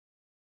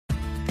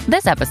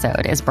This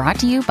episode is brought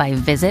to you by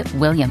Visit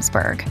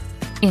Williamsburg.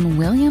 In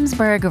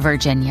Williamsburg,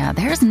 Virginia,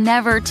 there's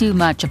never too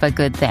much of a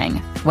good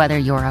thing. Whether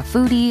you're a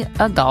foodie,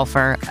 a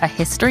golfer, a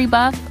history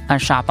buff, a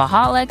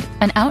shopaholic,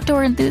 an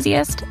outdoor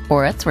enthusiast,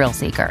 or a thrill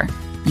seeker,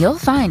 you'll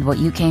find what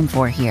you came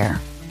for here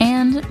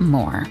and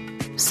more.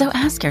 So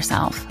ask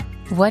yourself,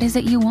 what is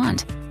it you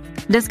want?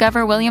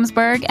 Discover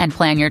Williamsburg and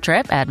plan your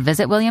trip at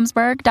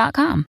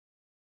visitwilliamsburg.com.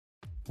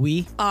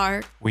 We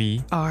are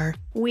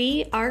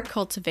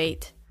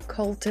Cultivate.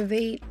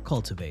 Cultivate.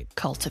 Cultivate.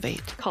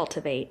 Cultivate.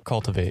 Cultivate.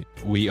 Cultivate.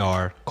 We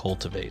are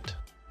Cultivate.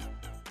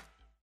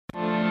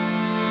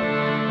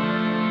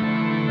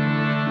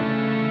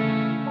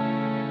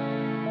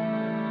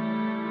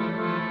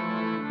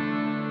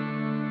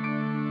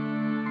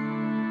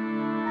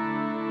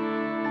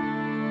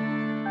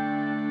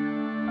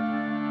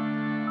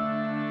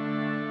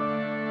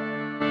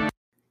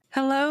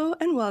 Hello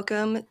and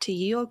welcome to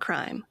Ye Olde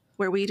Crime,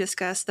 where we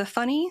discuss the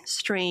funny,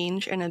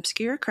 strange, and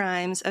obscure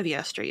crimes of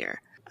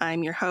yesteryear.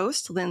 I'm your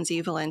host,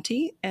 Lindsay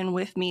Valenti, and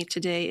with me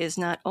today is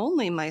not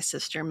only my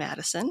sister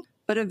Madison,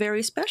 but a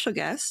very special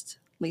guest,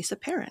 Lisa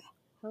Perrin.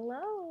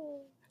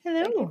 Hello.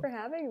 Hello. Thank you for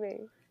having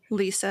me.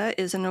 Lisa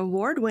is an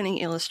award-winning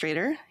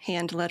illustrator,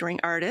 hand lettering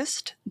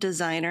artist,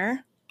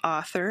 designer,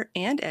 author,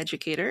 and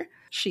educator.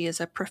 She is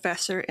a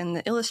professor in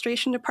the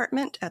illustration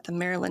department at the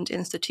Maryland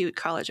Institute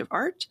College of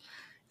Art,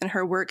 and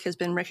her work has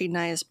been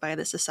recognized by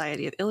the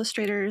Society of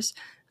Illustrators,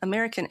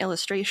 American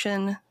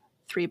Illustration,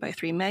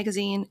 3x3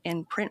 Magazine,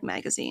 and Print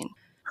Magazine.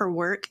 Her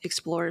work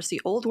explores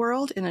the old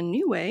world in a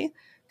new way,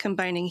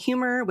 combining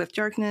humor with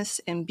darkness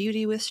and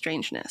beauty with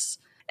strangeness,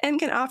 and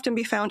can often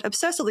be found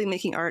obsessively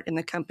making art in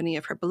the company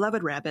of her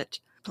beloved rabbit,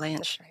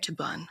 Blanche to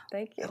Bun.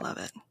 Thank you. I love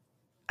it.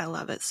 I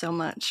love it so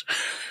much.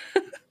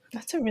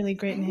 That's a really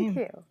great name.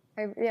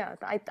 Thank you.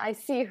 I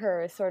see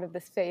her as sort of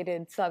this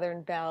faded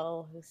Southern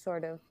belle who's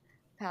sort of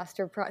past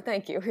her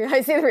Thank you.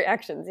 I see the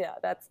reactions. Yeah,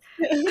 that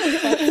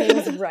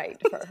seems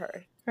right for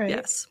her. Right.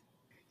 Yes.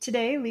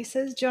 Today,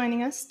 Lisa is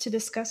joining us to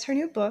discuss her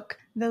new book,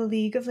 The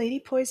League of Lady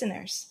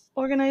Poisoners.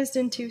 Organized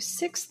into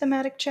 6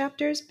 thematic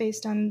chapters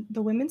based on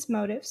the women's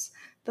motives,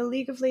 The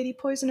League of Lady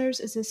Poisoners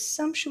is a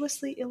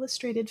sumptuously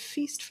illustrated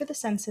feast for the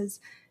senses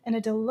and a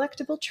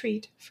delectable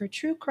treat for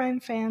true crime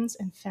fans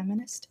and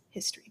feminist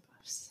history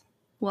buffs.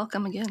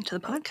 Welcome again to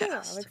the Thank you.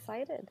 podcast. I'm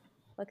excited.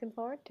 Looking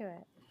forward to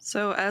it.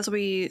 So as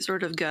we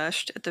sort of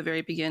gushed at the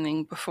very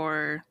beginning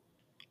before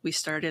we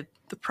started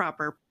the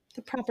proper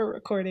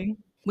recording,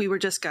 we were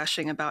just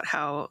gushing about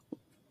how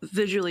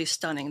visually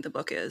stunning the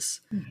book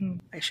is. Mm-hmm.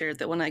 I shared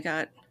that when I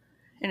got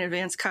an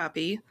advance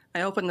copy,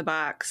 I opened the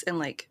box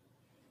and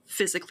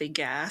physically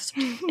gasped.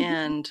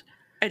 And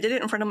I did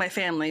it in front of my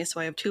family. So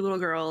I have 2 little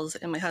girls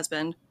and my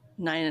husband,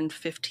 9 and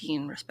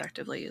 15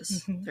 respectively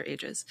is their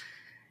ages.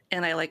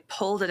 And I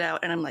pulled it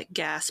out and I'm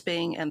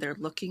gasping and they're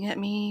looking at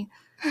me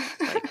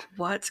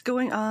what's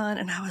going on?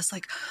 And I was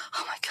like,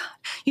 oh my God,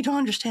 you don't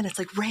understand.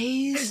 It's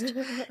raised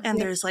and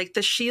there's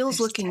the shield's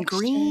looking texture.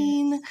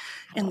 Green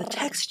and the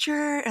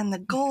texture and the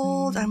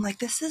gold. I'm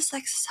this is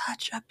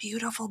such a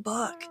beautiful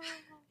book.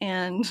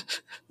 And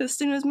as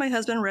soon as my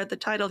husband read the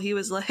title, he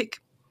was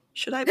like,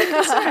 should I be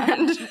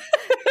concerned?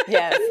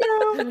 Yes.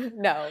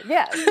 No.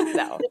 Yes.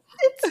 No.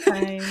 It's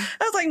fine.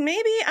 I was like,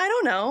 maybe, I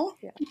don't know.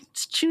 Yeah.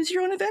 Just choose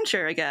your own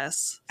adventure, I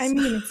guess. I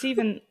mean, it's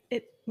even,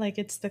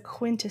 it's the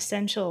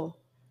quintessential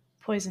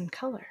poison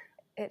color.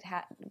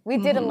 We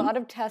did a lot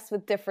of tests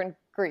with different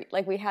green.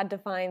 We had to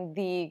find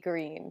the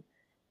green.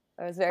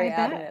 I was very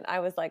adamant.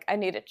 I was like, I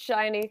need it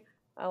shiny.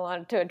 I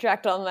wanted to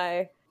attract all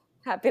my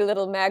happy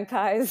little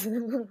magpies.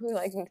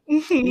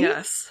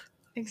 Yes.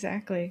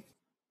 Exactly.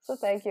 So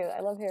thank you. I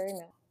love hearing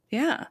that.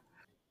 Yeah.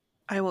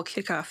 I will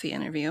kick off the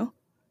interview.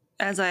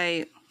 As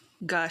I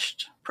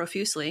gushed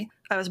profusely,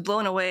 I was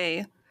blown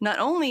away. Not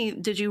only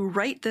did you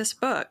write this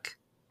book,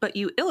 but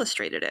you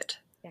illustrated it.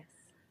 Yes.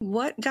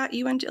 What got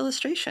you into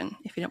illustration,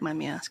 if you don't mind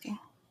me asking?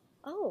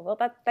 Oh, well,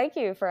 thank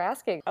you for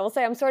asking. I will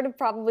say I'm sort of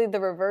probably the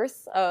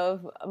reverse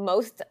of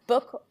most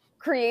book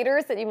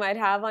creators that you might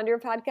have on your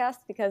podcast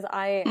because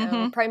I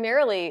am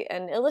primarily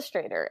an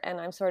illustrator and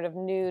I'm sort of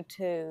new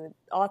to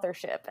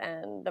authorship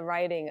and the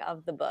writing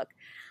of the book.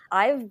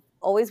 I've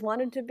always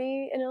wanted to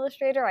be an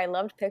illustrator. I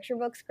loved picture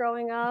books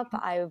growing up.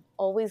 I've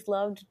always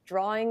loved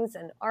drawings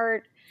and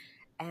art.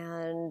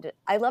 And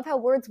I love how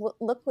words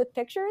look with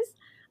pictures.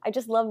 I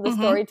just love the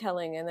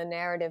storytelling and the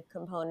narrative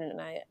component.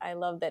 And I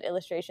love that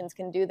illustrations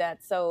can do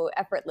that so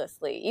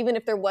effortlessly. Even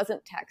if there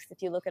wasn't text,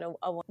 if you look at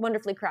a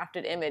wonderfully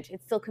crafted image,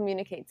 it still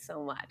communicates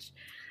so much.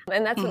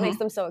 And that's what makes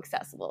them so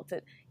accessible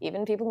to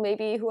even people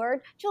maybe who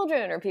are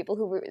children or people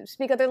who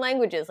speak other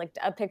languages.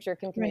 A picture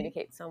can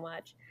communicate so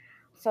much.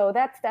 So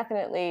that's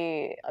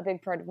definitely a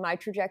big part of my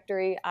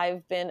trajectory.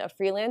 I've been a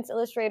freelance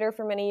illustrator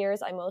for many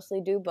years. I mostly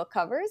do book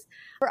covers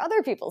for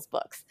other people's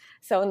books.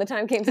 So when the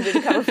time came to do the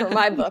cover for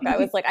my book, I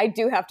was like, I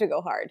do have to go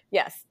hard.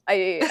 Yes,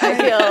 I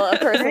feel a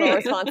personal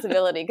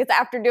responsibility because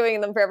after doing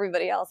them for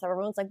everybody else,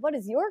 everyone's like, what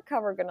is your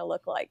cover going to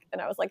look like?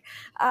 And I was like,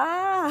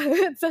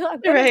 it's not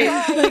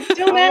right. Like,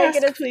 don't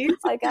ask, please.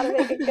 I got to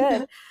make it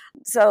good.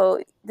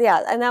 So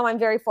yeah, and now I'm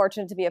very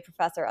fortunate to be a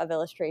professor of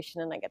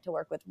illustration, and I get to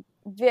work with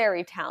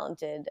very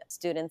talented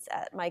students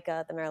at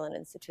MICA, the Maryland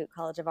Institute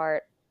College of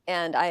Art.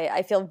 And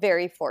I feel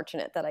very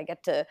fortunate that I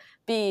get to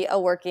be a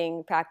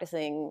working,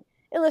 practicing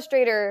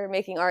illustrator,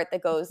 making art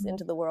that goes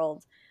into the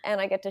world, and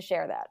I get to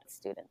share that with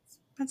students.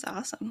 That's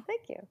awesome.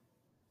 Thank you.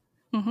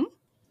 Mm-hmm.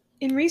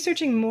 In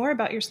researching more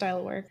about your style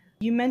of work,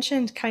 you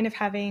mentioned kind of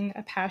having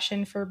a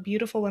passion for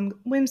beautiful,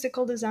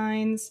 whimsical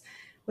designs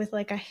with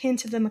like a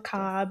hint of the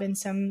macabre and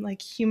some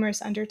like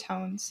humorous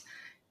undertones.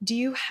 Do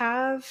you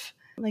have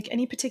like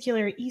any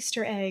particular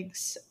Easter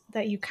eggs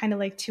that you kind of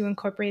like to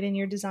incorporate in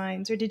your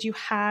designs, or did you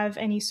have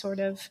any sort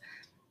of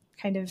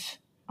kind of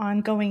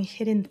ongoing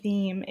hidden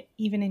theme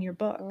even in your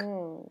book?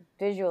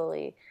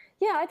 Visually.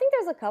 Yeah, I think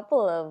there's a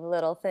couple of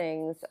little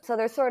things. So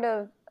there's sort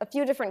of a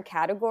few different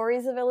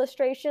categories of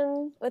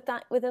illustration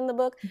within the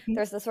book. Mm-hmm.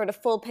 There's the sort of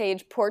full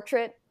page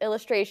portrait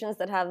illustrations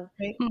that have,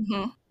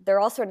 they're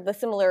all sort of the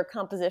similar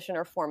composition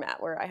or format,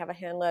 where I have a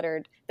hand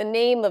lettered, the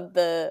name of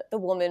the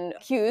woman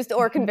accused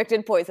or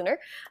convicted poisoner,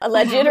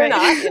 alleged or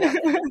not, you know.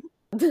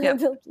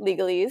 The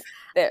legalese,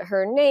 that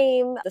her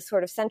name, the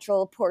sort of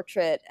central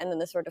portrait, and then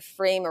the sort of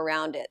frame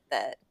around it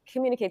that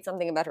communicates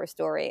something about her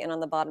story. And on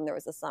the bottom, there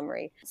was a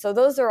summary. So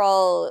those are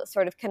all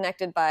sort of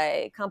connected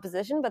by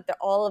composition, but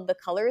all of the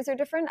colors are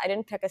different. I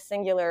didn't pick a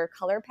singular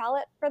color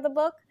palette for the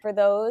book for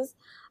those.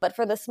 But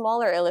for the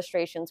smaller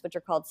illustrations, which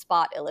are called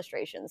spot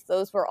illustrations,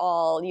 those were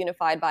all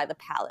unified by the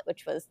palette,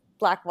 which was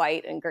black,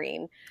 white, and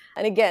green.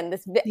 And again,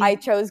 I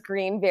chose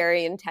green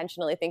very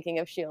intentionally, thinking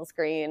of Scheele's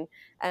green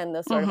and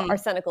the sort of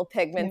arsenical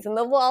pigments in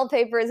the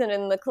wallpapers and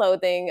in the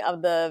clothing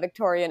of the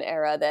Victorian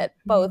era that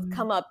both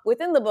come up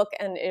within the book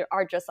and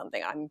are just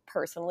something I'm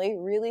personally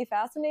really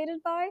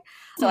fascinated by.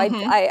 So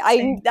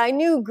I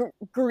knew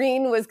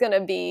green was going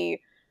to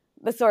be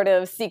the sort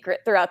of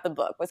secret throughout the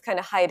book, was kind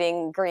of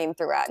hiding green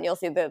throughout. And you'll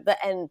see the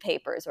end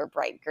papers are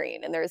bright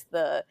green, and there's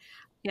the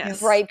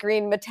bright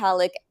green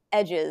metallic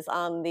edges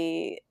on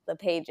the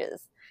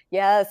pages.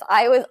 Yes,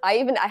 I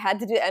had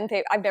to do end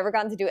paper. I've never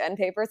gotten to do end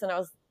papers, and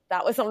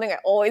that was something I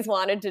always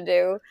wanted to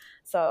do.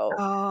 So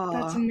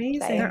that's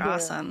amazing. They're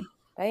awesome.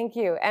 Thank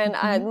you.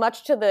 And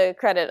much to the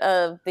credit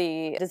of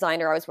the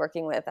designer I was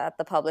working with at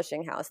the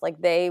publishing house, like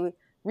they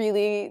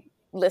really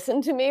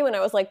listened to me when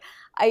I was like,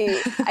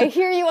 I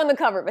hear you on the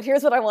cover, but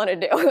here's what I want to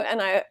do.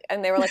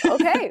 And they were like,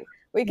 okay,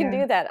 we can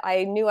do that.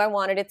 I knew I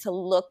wanted it to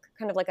look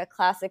kind of like a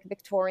classic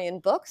Victorian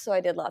book. So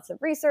I did lots of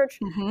research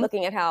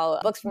looking at how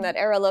books from that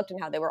era looked and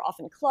how they were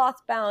often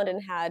cloth bound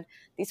and had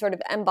these sort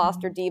of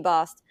embossed or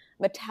debossed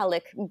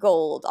metallic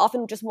gold,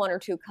 often just one or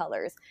two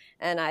colors.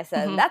 And I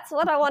said, that's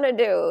what I want to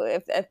do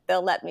if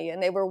they'll let me.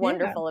 And they were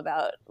wonderful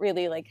about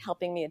really like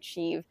helping me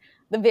achieve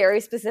the very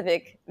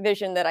specific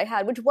vision that I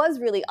had, which was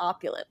really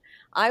opulent.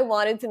 I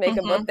wanted to make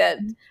a book that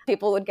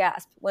people would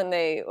gasp when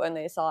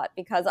they saw it,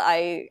 because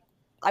I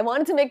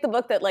wanted to make the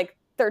book that like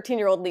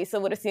 13-year-old Lisa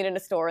would have seen in a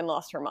store and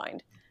lost her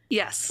mind.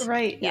 Yes.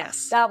 Right.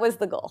 Yes. That was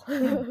the goal.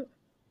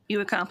 You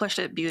accomplished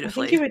it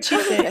beautifully. I think you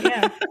achieved it.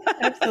 Yeah,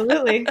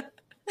 absolutely.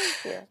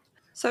 Yeah.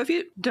 So if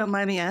you don't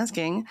mind me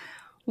asking,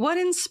 what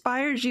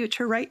inspired you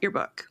to write your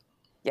book?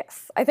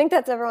 Yes, I think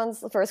that's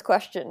everyone's first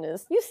question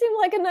is, you seem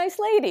like a nice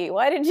lady.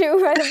 Why did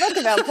you write a book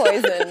about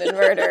poison and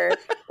murder?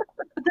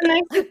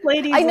 The nicest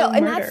lady. I know,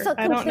 and that's so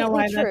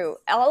completely true.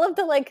 All of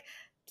the like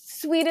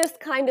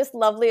sweetest, kindest,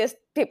 loveliest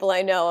people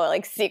I know,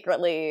 like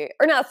secretly,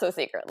 or not so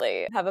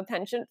secretly, have a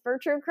penchant for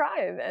true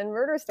crime and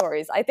murder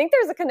stories. I think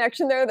there's a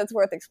connection there that's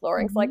worth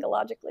exploring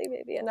psychologically,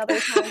 maybe another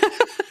time.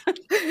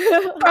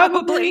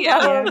 Probably.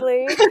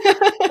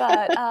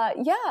 But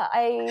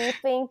I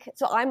think,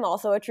 so I'm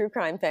also a true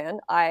crime fan.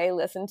 I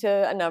listen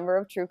to a number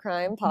of true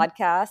crime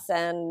podcasts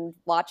and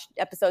watch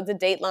episodes of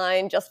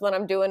Dateline just when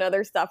I'm doing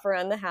other stuff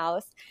around the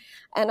house.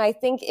 And I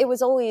think it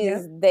was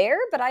always there,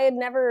 but I had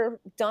never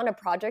done a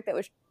project that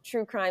was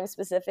true crime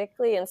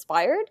specifically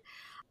inspired.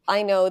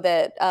 I know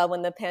that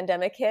when the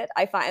pandemic hit,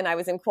 and I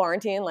was in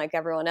quarantine like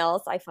everyone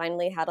else, I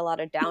finally had a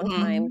lot of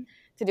downtime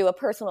to do a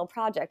personal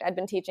project. I'd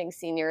been teaching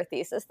senior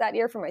thesis that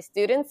year for my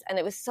students, and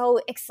it was so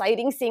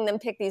exciting seeing them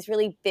pick these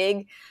really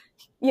big,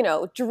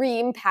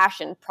 dream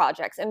passion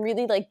projects and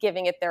really like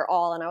giving it their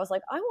all. And I was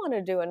like, I want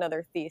to do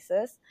another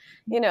thesis,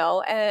 and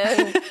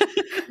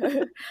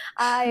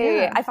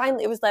I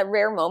finally, it was that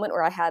rare moment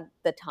where I had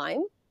the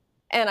time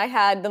and I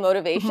had the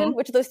motivation,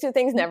 which those two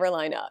things never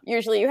line up.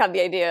 Usually you have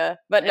the idea,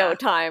 but no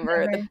time,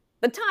 or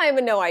the time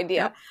and no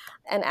idea. Yep.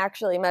 And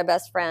actually my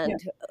best friend,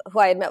 who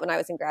I had met when I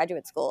was in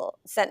graduate school,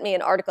 sent me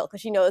an article because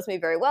she knows me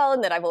very well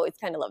and that I've always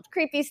kind of loved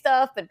creepy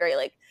stuff, but very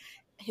like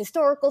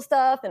historical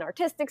stuff and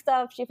artistic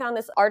stuff. She found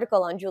this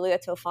article on Giulia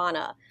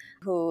Tofana,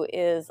 who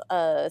is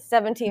a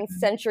 17th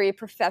century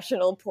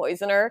professional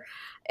poisoner.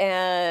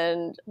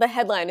 And the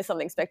headline is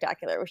something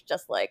spectacular. It was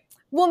just like,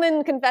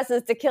 woman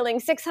confesses to killing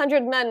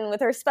 600 men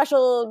with her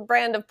special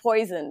brand of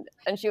poison.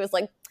 And she was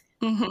like,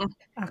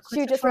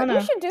 she just wrote,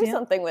 you should do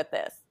something with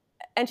this.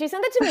 And she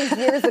sent it to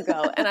me years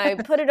ago, and I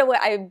put it away.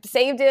 I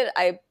saved it.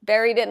 I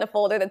buried it in a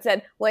folder that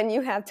said, when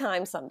you have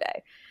time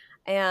someday.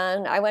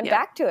 And I went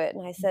back to it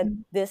and I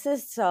said, this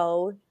is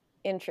so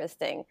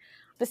interesting.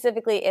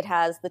 Specifically, it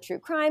has the true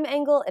crime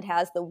angle. It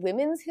has the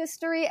women's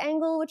history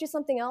angle, which is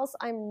something else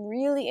I'm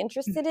really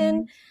interested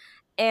in.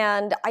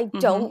 And I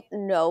don't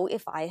know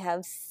if I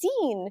have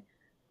seen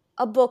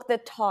a book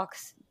that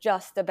talks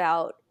just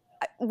about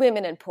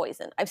women and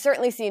poison. I've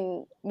certainly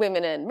seen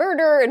women and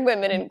murder and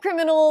women and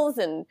criminals,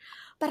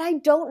 but I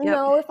don't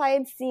know if I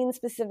had seen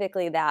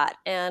specifically that.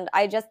 And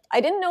I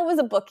didn't know it was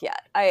a book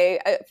yet.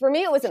 For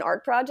me, it was an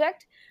art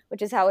project,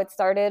 which is how it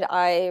started.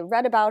 I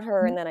read about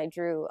her and then I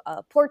drew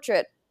a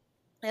portrait.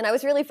 And I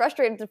was really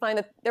frustrated to find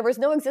that there was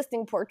no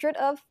existing portrait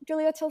of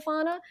Giulia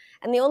Tofana.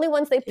 And the only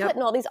ones they put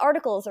in all these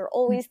articles are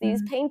always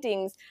these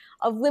paintings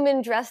of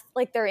women dressed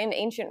like they're in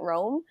ancient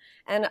Rome.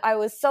 And I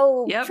was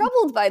so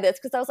troubled by this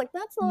because I was like,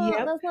 that's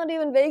not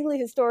even vaguely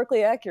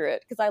historically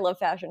accurate, because I love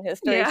fashion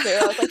history too.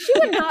 I was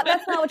like,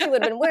 that's not what she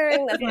would have been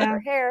wearing. That's not her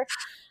hair.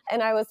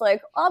 And I was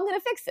like, I'm going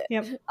to fix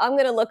it. I'm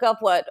going to look up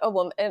what a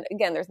woman, and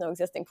again, there's no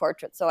existing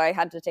portrait, so I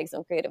had to take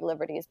some creative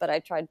liberties, but I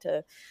tried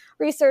to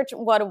research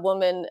what a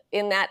woman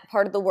in that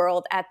part of the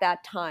world at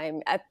that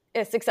time,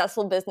 a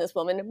successful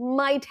businesswoman,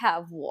 might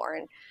have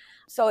worn.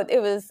 So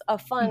it was a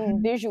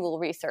fun visual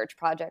research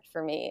project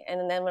for me.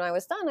 And then when I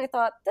was done, I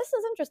thought, this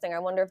is interesting. I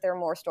wonder if there are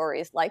more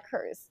stories like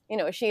hers.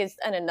 She is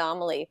an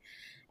anomaly.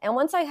 And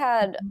once I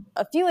had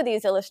a few of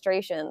these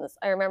illustrations,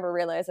 I remember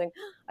realizing,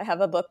 I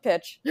have a book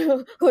pitch.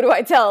 Who do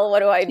I tell?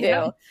 What do I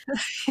do?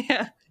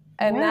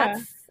 And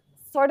that's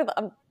sort of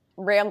a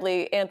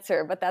rambly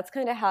answer, but that's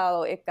kind of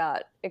how it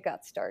got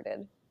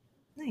started.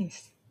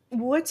 Nice.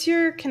 What's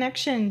your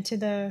connection to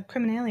the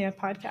Criminalia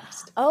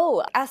podcast?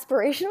 Oh,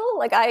 aspirational?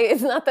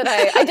 It's not that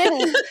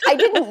I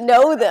didn't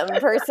know them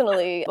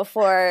personally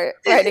before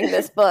writing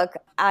this book.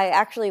 I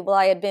actually, while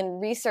I had been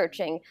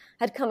researching,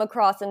 had come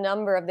across a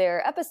number of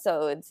their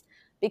episodes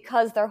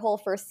because their whole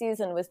first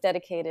season was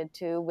dedicated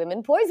to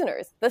women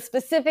poisoners, the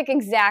specific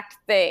exact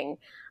thing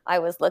I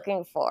was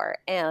looking for.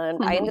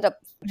 And I ended up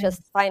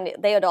just finding,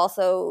 they had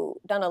also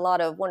done a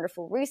lot of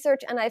wonderful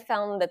research, and I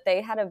found that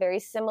they had a very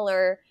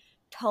similar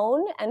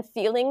tone and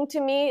feeling to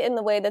me in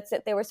the way that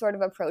they were sort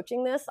of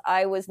approaching this.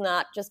 I was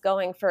not just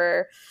going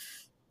for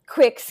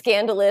quick,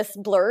 scandalous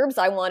blurbs.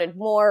 I wanted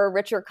more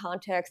richer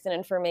context and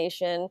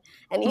information,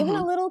 and even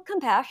a little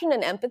compassion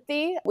and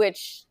empathy,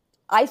 which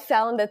I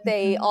found that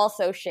they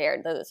also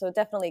shared. So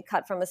definitely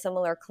cut from a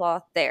similar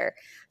cloth there.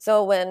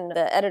 So when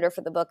the editor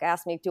for the book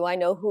asked me, do I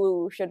know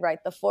who should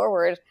write the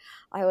foreword?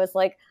 I was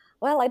like,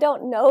 well, I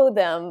don't know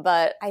them,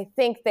 but I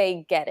think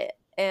they get it.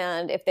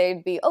 And if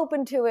they'd be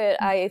open to it,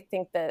 I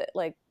think that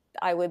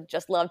I would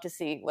just love to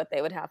see what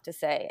they would have to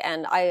say.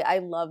 And I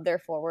love their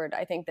foreword.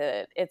 I think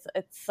that it's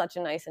such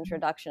a nice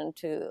introduction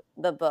to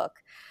the book.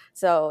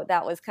 So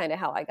that was kind of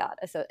how I got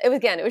it. So it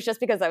was just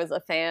because I was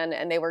a fan,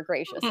 and they were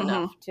gracious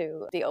enough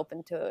to be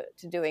open to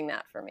doing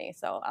that for me.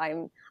 So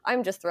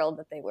I'm just thrilled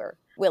that they were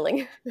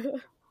willing.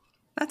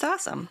 That's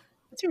awesome.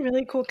 It's a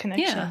really cool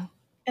connection. Yeah.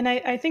 And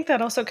I think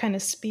that also kind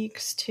of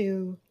speaks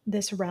to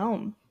this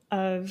realm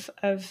of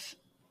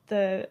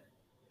the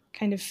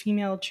kind of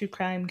female true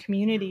crime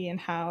community, and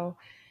how,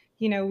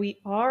 we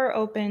are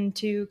open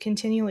to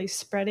continually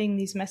spreading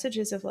these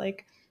messages of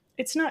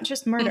it's not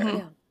just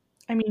murder.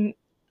 I mean,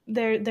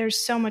 there's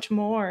so much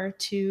more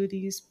to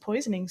these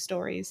poisoning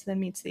stories than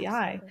meets the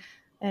eye.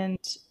 And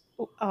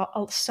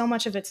so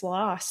much of it's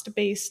lost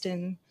based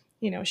in,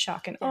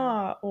 shock and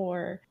awe,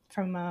 or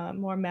from a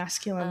more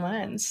masculine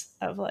lens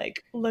of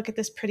look at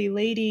this pretty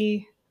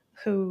lady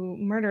who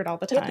murdered all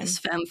the time. This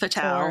femme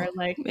fatale.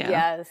 Or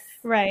yes.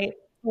 Right.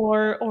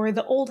 Or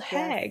the old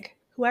hag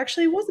who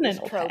actually wasn't an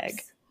old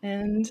hag.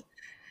 And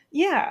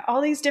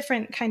all these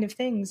different kind of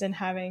things, and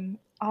having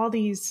all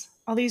these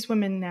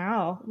women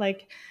now,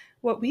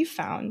 what we've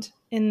found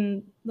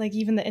in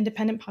even the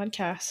independent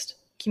podcast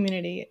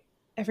community,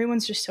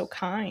 everyone's just so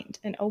kind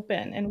and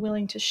open and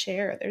willing to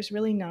share. There's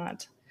really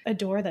not a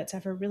door that's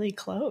ever really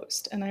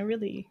closed. And I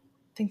really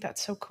think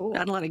that's so cool.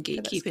 Not a lot of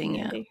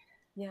gatekeeping.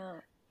 Yeah.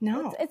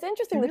 No, it's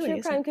interesting. The really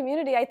true crime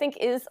community, I think,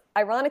 is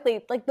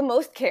ironically the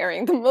most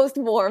caring, the most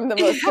warm, the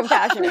most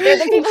compassionate. They're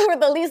the people who are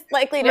the least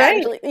likely to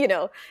actually,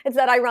 it's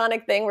that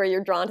ironic thing where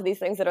you're drawn to these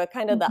things that are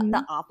kind of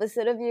the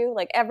opposite of you.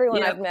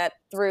 Everyone I've met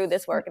through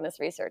this work and this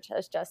research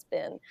has just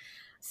been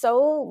so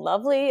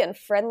lovely and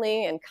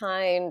friendly and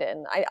kind.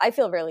 And I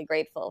feel really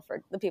grateful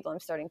for the people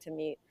I'm starting to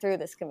meet through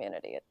this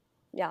community.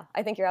 Yeah,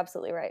 I think you're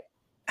absolutely right.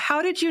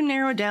 How did you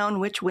narrow down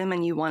which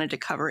women you wanted to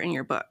cover in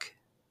your book?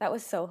 That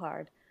was so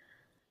hard.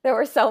 There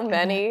were so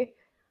many.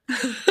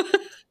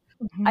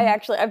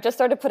 I've just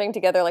started putting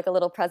together a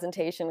little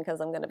presentation, because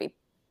I'm going to be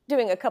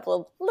doing a couple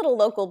of little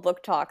local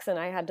book talks, and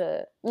I had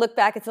to look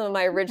back at some of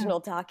my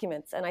original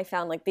documents, and I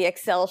found the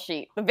Excel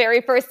sheet, the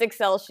very first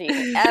Excel sheet,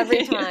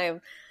 every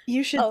time.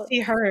 You should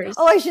see hers.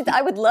 Oh,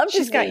 I would love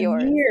to see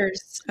yours.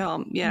 Years.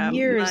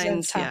 Years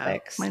of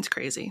topics. Mine's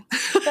crazy.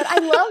 But I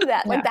love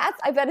that.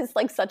 I bet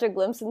it's such a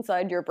glimpse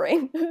inside your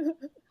brain.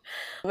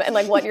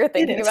 And what you're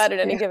thinking about at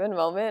any given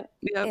moment.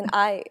 Yep. And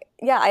I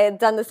had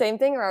done the same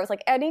thing where I was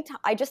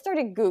I just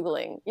started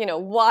Googling,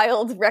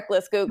 wild,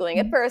 reckless Googling.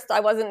 At first, I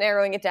wasn't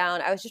narrowing it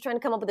down. I was just trying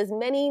to come up with as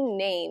many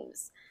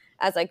names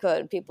as I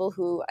could. People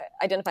who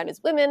identified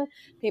as women,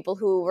 people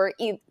who were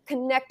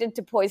connected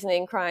to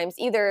poisoning crimes,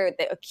 either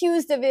they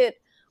accused of it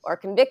or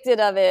convicted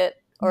of it,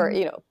 or,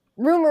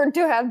 rumored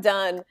to have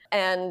done.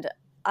 And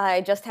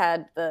I just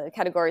had the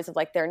categories of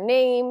like their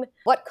name,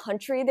 what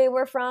country they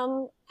were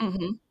from,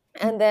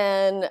 and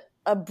then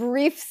a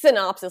brief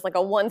synopsis, like a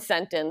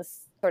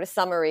 1-sentence sort of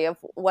summary of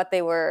what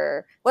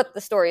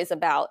the story is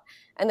about.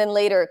 And then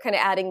later kind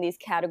of adding these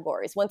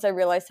categories. Once I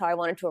realized how I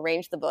wanted to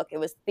arrange the book, it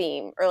was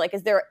theme, or like,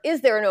 is there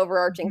an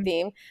overarching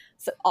theme?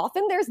 So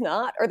often there's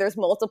not, or there's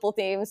multiple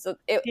themes. So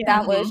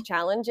that was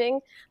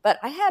challenging, but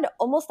I had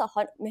almost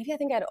 100, maybe I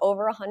think I had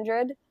over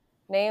 100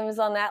 names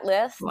on that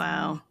list.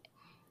 Wow.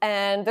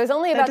 And there's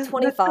only about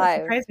 25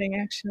 surprising,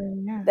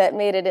 actually, that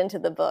made it into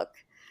the book.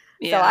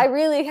 Yeah. So I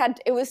really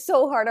it was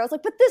so hard. I was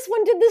like, but this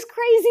one did this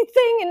crazy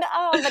thing. And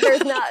but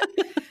there's not,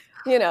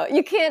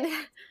 you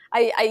can't,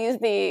 I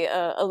used the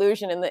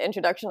allusion in the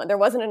introduction. There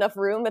wasn't enough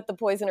room at the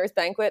Poisoner's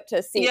Banquet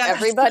to seat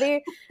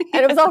everybody.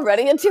 And it was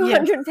already a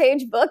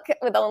 200-page book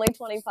with only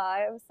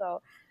 25.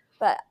 So,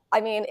 but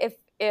I mean,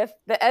 if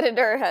the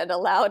editor had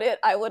allowed it,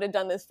 I would have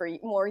done this for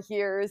more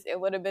years. It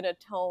would have been a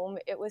tome.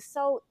 It was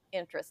so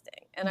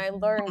interesting. And I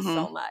learned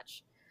so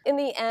much. In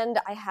the end,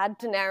 I had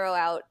to narrow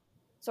out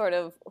sort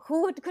of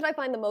who could I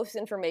find the most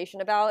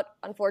information about.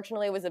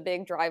 Unfortunately, it was a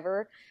big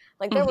driver.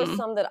 Like there were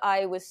some that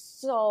I was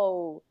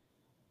so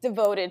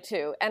devoted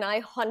to, and I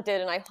hunted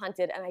and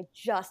I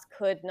just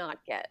could not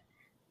get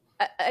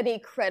any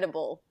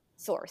credible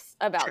source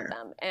about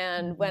them.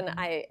 And then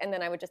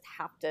I would just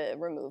have to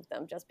remove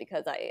them just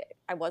because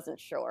I wasn't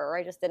sure, or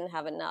I just didn't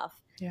have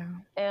enough. Yeah.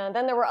 And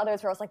then there were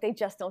others where I was like, they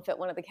just don't fit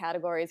one of the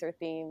categories or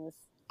themes.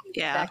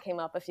 Yeah. That came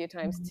up a few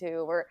times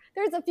too, where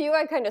there's a few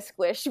I kind of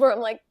squished where I'm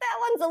like, that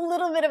one's a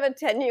little bit of a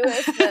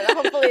tenuous, but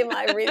hopefully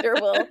my reader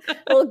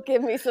will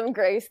give me some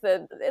grace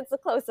that it's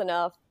close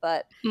enough.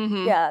 But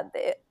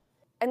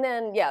and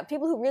then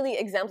people who really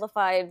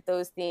exemplified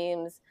those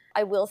themes,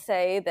 I will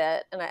say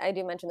that, and I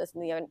do mention this in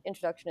the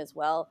introduction as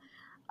well,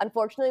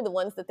 unfortunately, the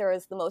ones that there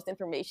is the most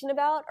information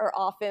about are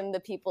often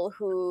the people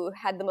who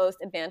had the most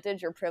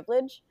advantage or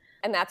privilege.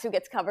 And that's who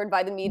gets covered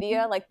by the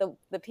media. Like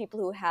the people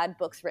who had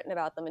books written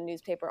about them in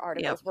newspaper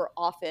articles were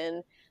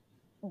often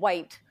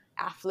white,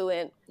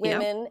 affluent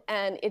women.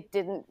 And it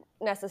didn't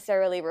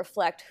necessarily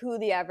reflect who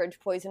the average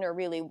poisoner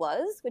really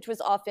was, which was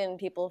often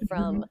people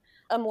from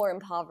a more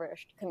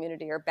impoverished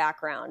community or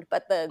background.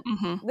 But the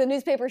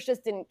newspapers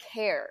just didn't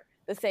care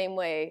the same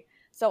way.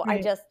 So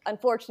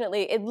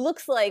unfortunately, it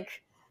looks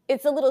like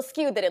it's a little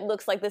skewed that it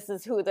looks like this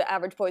is who the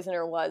average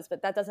poisoner was,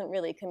 but that doesn't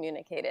really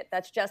communicate it.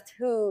 That's just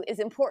who is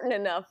important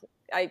enough,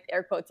 I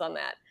air quotes on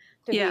that,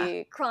 to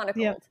be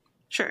chronicled. Yeah.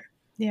 Sure.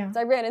 Yeah.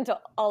 So I ran into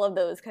all of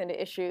those kind of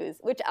issues,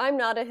 which I'm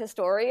not a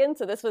historian,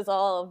 so this was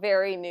all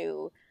very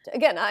new.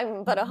 Again,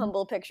 I'm but a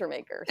humble picture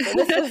maker, so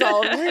this was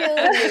all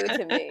really new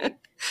to me.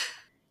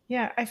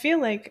 Yeah, I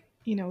feel like,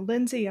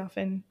 Lindsay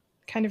often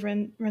kind of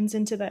runs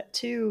into that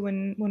too.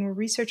 When we're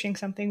researching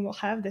something, we'll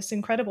have this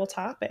incredible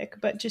topic,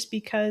 but just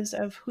because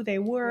of who they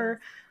were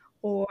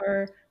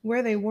or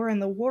where they were in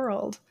the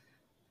world,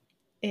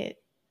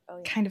 it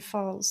kind of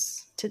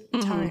falls to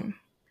time.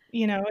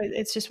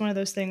 It's just one of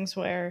those things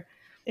where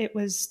it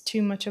was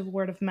too much of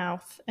word of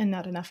mouth and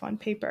not enough on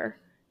paper,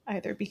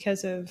 either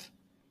because of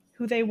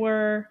who they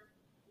were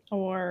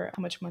or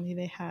how much money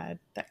they had,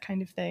 that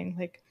kind of thing.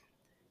 Like,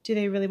 do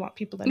they really want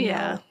people to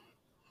know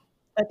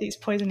that these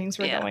poisonings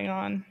were going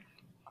on?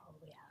 Oh,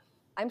 yeah.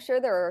 I'm sure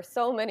there are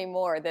so many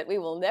more that we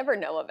will never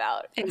know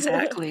about.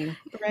 Exactly.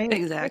 Right.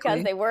 Exactly.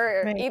 Because they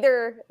were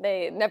either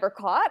they never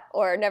caught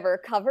or never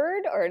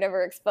covered or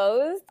never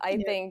exposed. I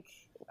think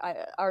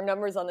our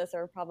numbers on this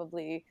are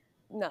probably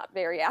not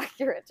very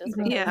accurate, just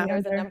because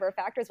there's a number of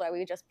factors why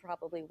we just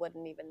probably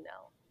wouldn't even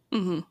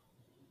know.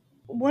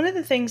 One of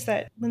the things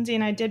that Lindsay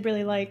and I did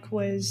really like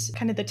was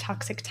kind of the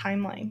toxic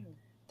timeline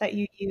that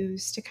you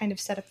use to kind of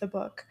set up the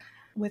book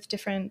with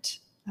different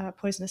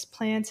poisonous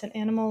plants and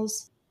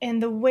animals.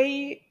 And the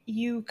way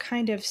you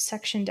kind of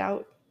sectioned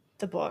out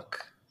the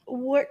book,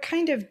 what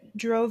kind of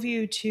drove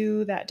you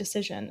to that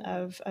decision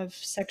of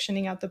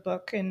sectioning out the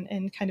book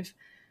and kind of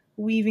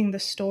weaving the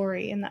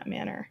story in that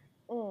manner?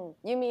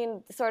 You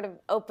mean sort of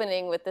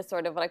opening with this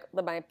sort of like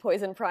my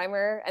poison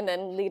primer and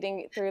then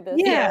leading through the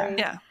story?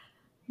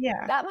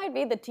 Yeah. That might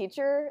be the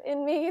teacher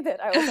in me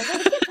that I was like,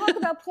 we can't talk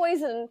about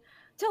poison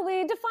till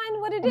we define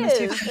what it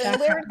is and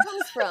where it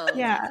comes from.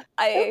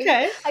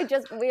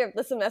 We have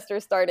the semester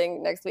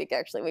starting next week,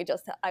 actually.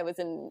 I was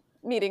in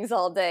meetings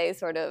all day,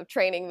 sort of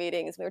training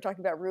meetings. We were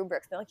talking about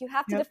rubrics. They're like, you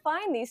have to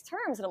define these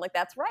terms. And I'm like,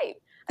 that's right.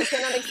 I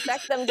cannot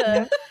expect them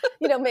to,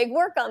 make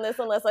work on this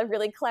unless I've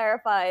really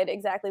clarified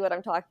exactly what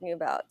I'm talking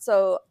about.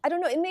 So I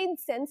don't know. It made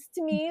sense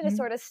to me to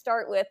sort of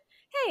start with,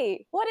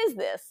 hey, what is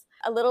this?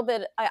 A little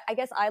bit, I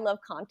guess I love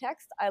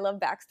context. I love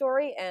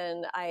backstory.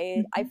 And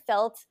I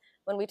felt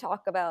when we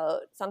talk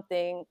about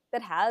something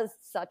that has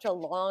such a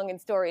long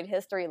and storied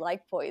history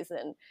like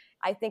poison,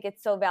 I think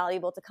it's so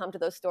valuable to come to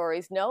those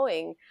stories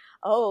knowing,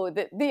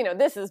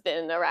 this has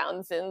been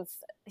around since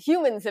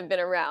humans have been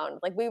around.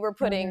 Like we were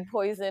putting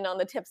poison on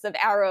the tips of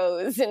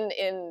arrows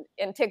in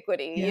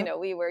antiquity. Yep.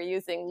 We were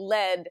using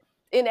lead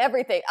in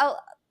everything.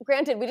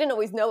 Granted, we didn't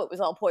always know it was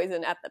all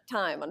poison at the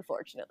time,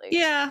 unfortunately.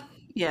 Yeah.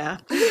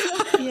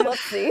 Let's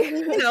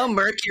see.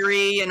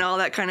 Mercury and all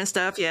that kind of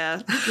stuff.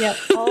 Yeah. Yep.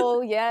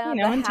 Oh, yeah.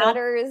 The until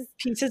hatters.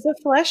 Pieces of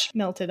flesh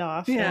melted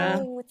off. Yeah.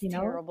 And, Oh, it's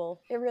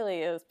terrible. It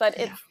really is. But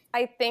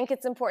I think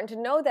it's important to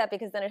know that,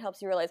 because then it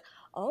helps you realize,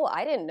 oh,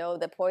 I didn't know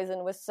that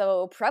poison was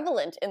so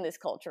prevalent in this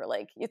culture.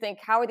 Like, you think,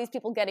 how are these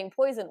people getting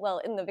poison? Well,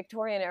 in the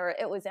Victorian era,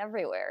 it was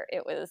everywhere.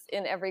 It was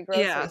in every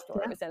grocery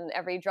store. It was in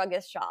every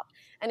druggist shop.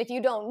 And if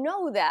you don't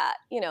know that,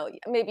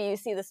 maybe you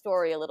see the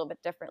story a little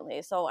bit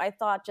differently. So I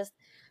thought just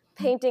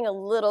painting a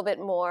little bit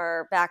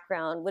more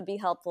background would be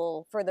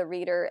helpful for the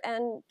reader,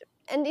 and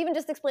even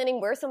just explaining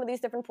where some of these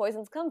different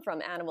poisons come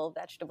from, animal,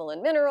 vegetable,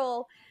 and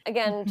mineral.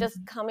 Again, just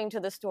coming to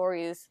the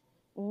stories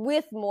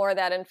with more of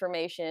that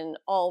information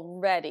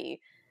already,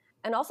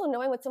 and also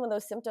knowing what some of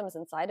those symptoms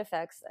and side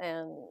effects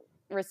and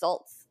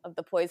results of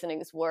the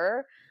poisonings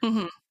were.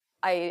 Mm-hmm.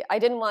 I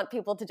didn't want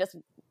people to just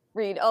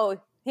read, oh,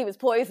 he was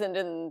poisoned,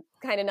 and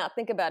kind of not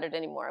think about it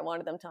anymore. I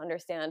wanted them to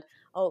understand,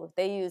 oh,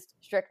 they used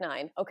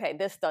strychnine. Okay,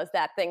 this does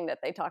that thing that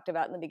they talked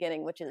about in the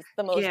beginning, which is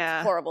the most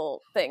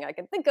horrible thing I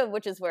can think of,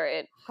 which is where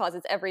it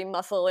causes every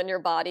muscle in your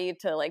body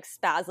to like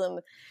spasm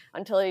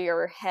until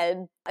your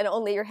head, and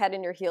only your head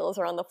and your heels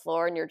are on the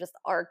floor, and you're just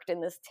arced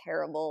in this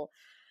terrible,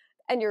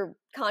 and you're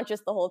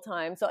conscious the whole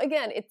time. So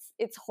again,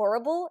 it's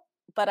horrible,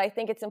 but I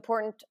think it's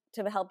important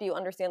to help you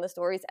understand the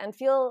stories and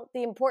feel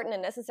the important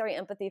and necessary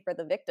empathy for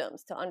the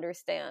victims, to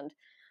understand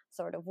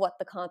sort of what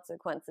the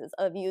consequences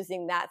of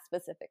using that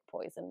specific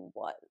poison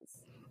was.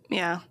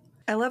 Yeah.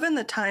 I love in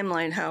the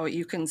timeline how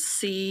you can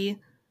see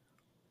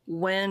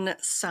when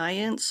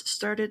science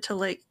started to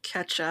like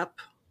catch up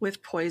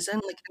with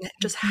poison, like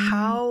just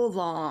how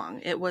long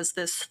it was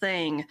this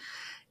thing.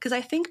 Because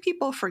I think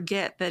people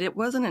forget that it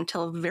wasn't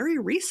until very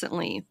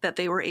recently that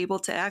they were able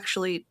to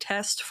actually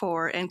test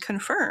for and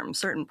confirm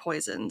certain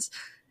poisons.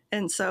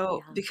 And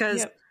so,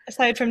 because...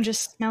 aside from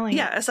just smelling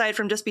it. Aside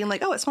from just being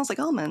like, oh, it smells like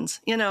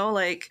almonds,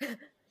 like...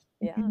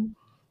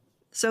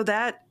 So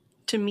that,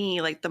 to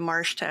me, like the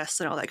marsh test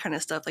and all that kind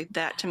of stuff, like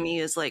that to me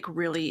is like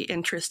really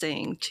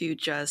interesting to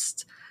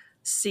just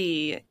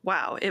see,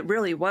 wow, it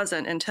really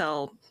wasn't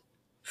until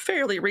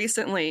fairly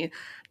recently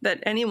that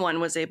anyone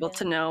was able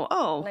to know,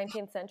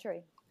 19th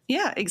century.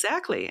 Yeah,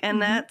 exactly.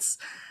 And that's,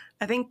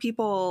 I think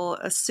people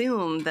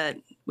assume that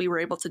we were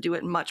able to do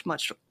it much,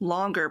 much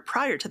longer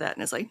prior to that.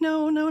 And it's like,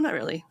 no, not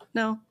really.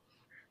 No,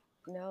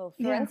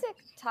 forensic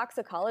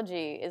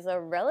toxicology is a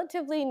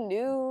relatively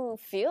new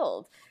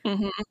field.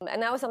 And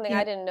that was something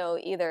I didn't know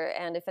either.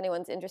 And if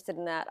anyone's interested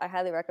in that, I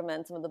highly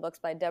recommend some of the books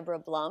by Deborah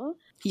Blum.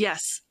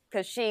 Yes.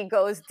 Because she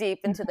goes deep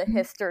into the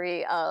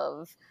history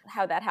of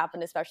how that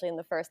happened, especially in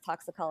the first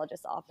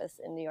toxicologist's office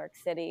in New York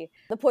City.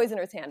 The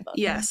Poisoner's Handbook,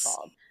 it's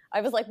called.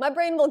 I was like, my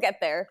brain will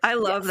get there. I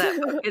love that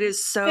book. It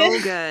is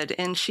so good.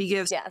 And she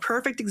gives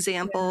perfect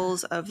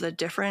examples of the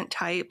different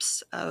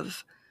types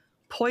of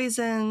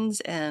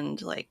poisons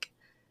and like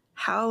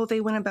how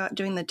they went about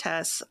doing the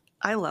tests.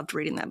 I loved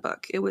reading that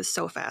book. It was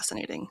so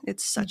fascinating.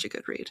 It's such a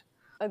good read.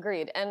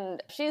 Agreed.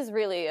 And she's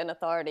really an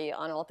authority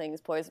on all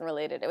things poison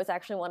related. It was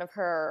actually one of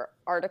her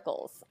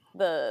articles,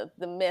 the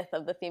myth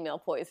of the female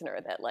poisoner,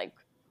 that like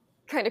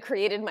kind of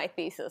created my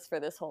thesis for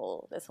this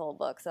whole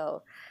book.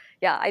 So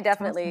yeah, I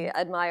definitely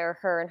admire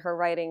her and her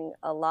writing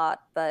a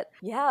lot. But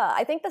yeah,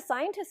 I think the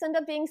scientists end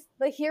up being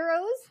the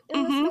heroes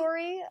in the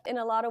story in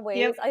a lot of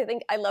ways. I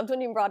think I loved when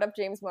you brought up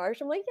James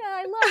Marsh. I'm like,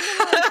 I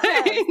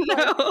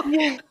love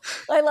him.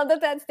 I love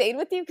that stayed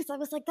with you, because I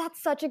was like, that's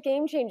such a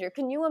game changer.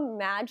 Can you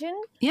imagine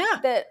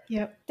that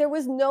there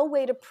was no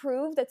way to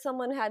prove that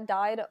someone had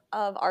died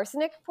of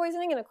arsenic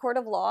poisoning in a court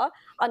of law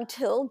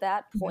until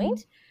that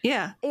point?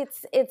 Yeah.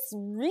 It's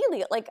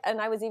really like, and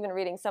I was even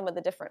reading some of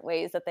the different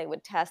ways that they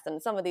would test,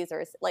 and some of these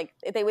are like,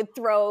 they would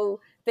throw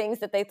things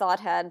that they thought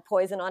had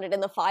poison on it in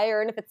the fire,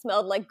 and if it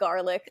smelled like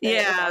garlic,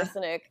 then it was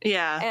arsenic.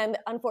 And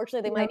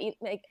unfortunately, they might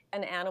make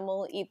an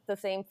animal eat the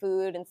same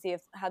food and see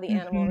how the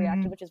animal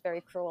reacted, which is very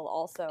cruel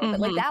also.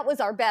 But like, that was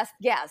our best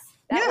guess.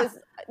 That was,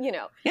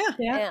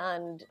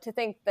 and to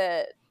think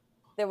that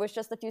there was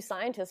just a few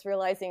scientists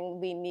realizing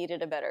we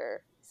needed a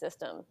better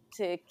system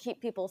to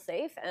keep people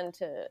safe and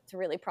to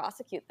really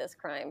prosecute this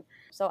crime.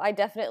 So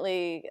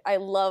I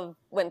love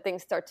when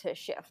things start to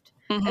shift.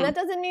 And that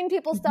doesn't mean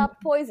people stop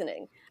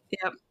poisoning.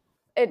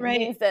 It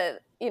means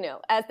that,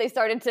 as they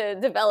started to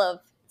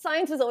develop,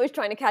 science was always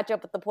trying to catch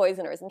up with the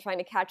poisoners and trying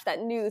to catch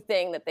that new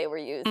thing that they were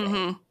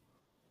using.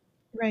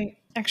 Right.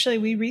 Actually,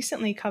 we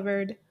recently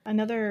covered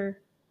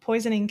another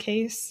poisoning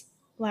case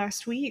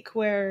last week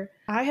where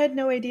I had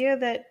no idea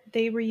that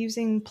they were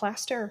using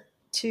plaster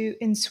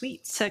in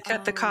sweets. To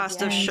cut the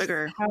cost of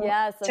sugar.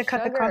 To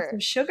cut the cost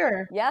of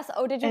sugar. Yes.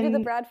 Oh, did you do the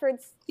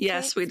Bradford's?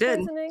 Yes, we did.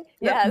 Poisoning?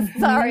 Yes.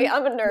 Sorry,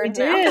 I'm a nerd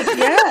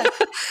now.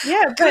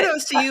 Yeah.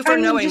 Kudos to you for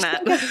knowing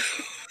that.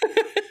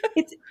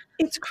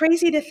 It's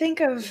crazy to think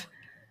of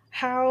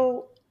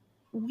how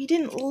we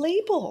didn't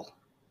label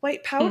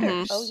white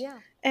powders. Oh, yeah.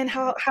 And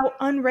how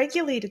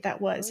unregulated that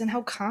was and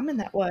how common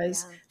that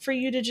was for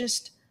you to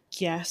just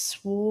guess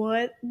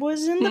what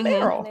was in the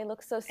barrel. And they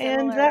look so similar.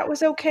 And that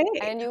was okay.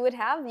 And you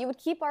would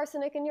keep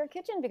arsenic in your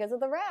kitchen because of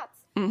the rats.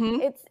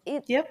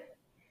 Yep.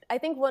 I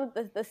think one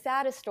of the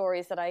saddest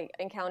stories that I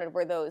encountered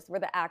were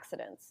the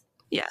accidents.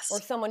 Yes.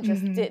 Where someone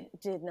just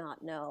did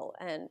not know.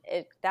 And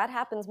that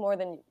happens more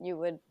than you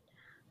would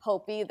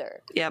hope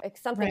either. Yep. Like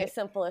something as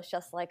simple as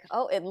just like,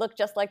 oh, it looked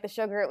just like the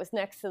sugar. It was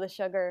next to the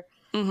sugar.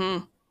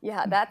 Mm-hmm.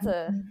 Yeah, that's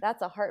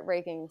a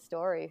heartbreaking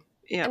story.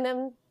 Yeah. And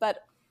then, but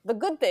the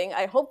good thing,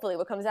 hopefully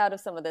what comes out of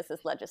some of this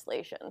is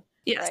legislation.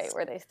 Yes. Right,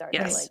 where they start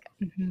Yes. to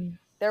like,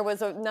 there was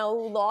no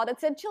law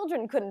that said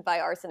children couldn't buy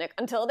arsenic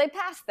until they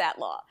passed that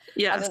law.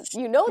 Yes.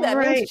 And that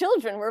means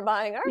children were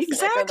buying arsenic,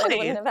 exactly. or they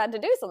wouldn't have had to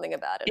do something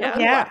about it.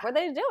 Yeah. What were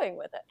they doing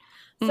with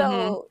it?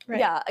 So,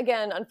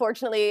 again,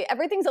 unfortunately,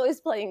 everything's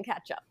always playing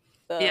catch up.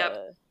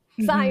 The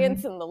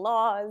science and the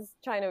laws,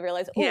 trying to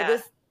realize,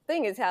 this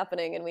thing is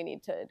happening and we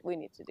need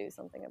to do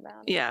something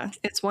about it. Yeah,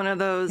 it's one of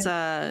those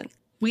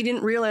we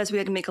didn't realize we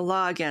had to make a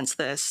law against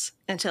this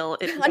until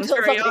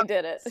somebody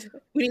did it.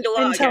 We need a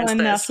law until against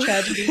enough this.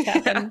 tragedies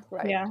happen.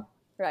 Right. Yeah.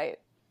 Right.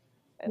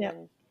 And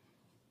then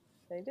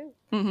they do.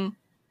 Mm-hmm.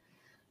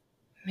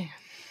 Man.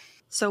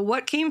 So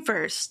what came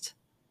first?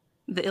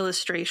 The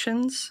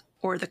illustrations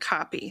or the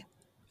copy?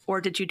 Or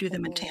did you do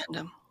them in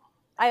tandem?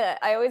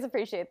 I always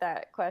appreciate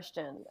that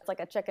question. It's like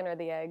a chicken or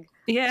the egg.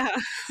 Yeah.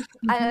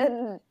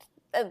 And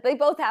they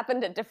both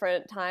happened at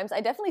different times.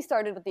 I definitely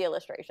started with the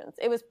illustrations.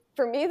 It was,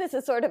 for me, this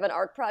is sort of an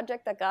art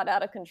project that got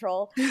out of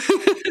control.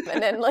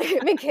 And then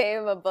it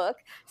became a book.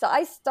 So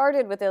I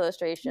started with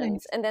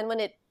illustrations. And then when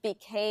it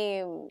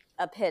became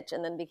a pitch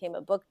and then became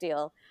a book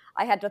deal,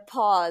 I had to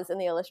pause in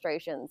the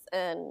illustrations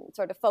and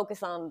sort of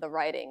focus on the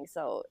writing.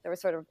 So there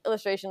was sort of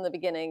illustration in the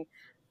beginning,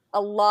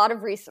 a lot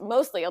of research,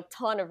 mostly a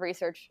ton of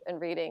research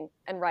and reading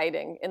and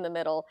writing in the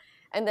middle.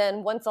 And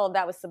then once all of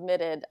that was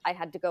submitted, I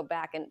had to go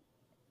back and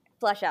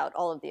flesh out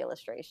all of the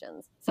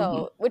illustrations.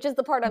 So, which is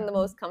the part I'm the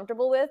most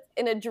comfortable with.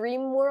 In a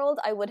dream world,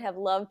 I would have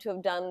loved to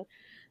have done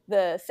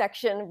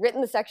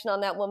written the section on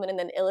that woman and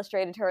then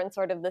illustrated her in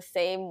sort of the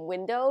same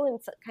window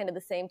and kind of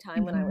the same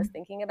time when I was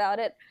thinking about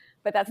it.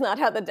 But that's not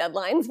how the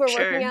deadlines were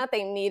working out.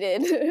 They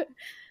needed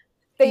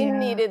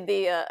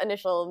the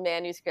initial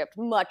manuscript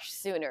much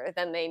sooner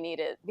than they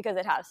needed because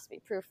it has to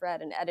be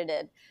proofread and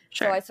edited.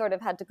 Sure. So I sort of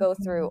had to go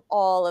through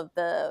all of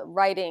the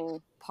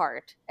writing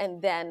part.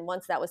 And then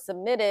once that was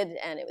submitted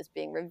and it was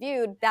being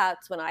reviewed,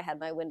 that's when I had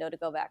my window to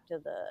go back to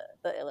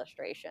the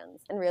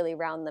illustrations and really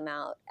round them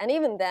out. And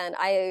even then,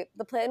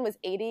 the plan was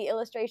 80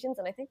 illustrations,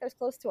 and I think there's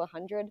close to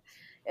 100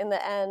 in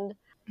the end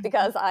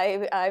because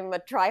I'm a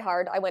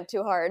try-hard. I went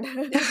too hard.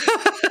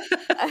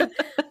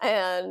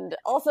 And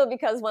also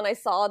because when I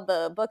saw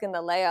the book and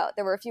the layout,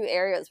 there were a few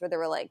areas where there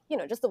were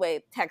just the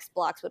way text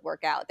blocks would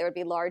work out. There would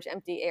be large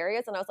empty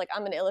areas. And I was like,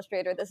 I'm an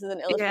illustrator. This is an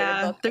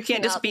illustrated book. There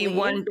can't just be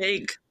one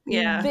big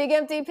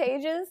empty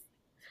pages.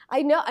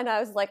 I know. And I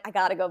was like, I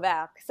got to go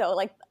back. So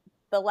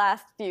the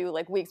last few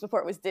weeks before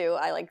it was due,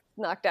 I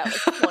knocked out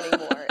 20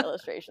 more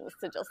illustrations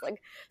to just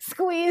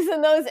squeeze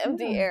in those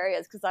empty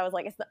areas. Cause I was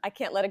like, I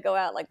can't let it go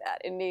out like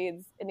that. It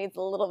needs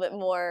a little bit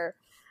more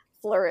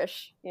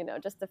flourish,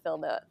 just to fill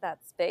that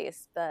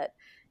space. But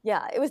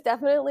yeah, it was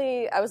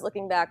definitely, I was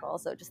looking back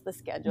also just the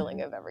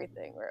scheduling of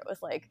everything where it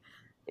was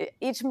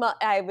each month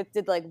I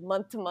did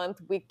month to month,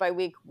 week by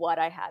week, what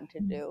I had to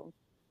do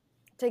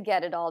to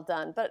get it all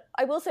done. But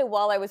I will say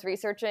while I was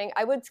researching,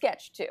 I would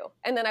sketch too.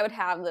 And then I would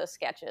have those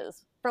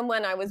sketches from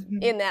when I was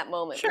in that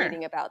moment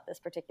reading about this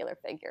particular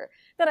figure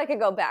that I could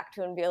go back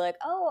to and be like,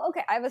 oh,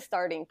 okay, I have a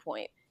starting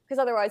point. Because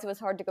otherwise it was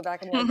hard to go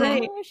back and be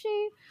like, who is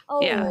she?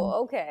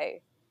 Oh,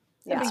 okay.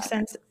 That makes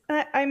sense.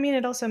 I mean,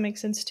 it also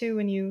makes sense too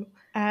when you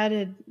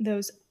added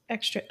those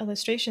extra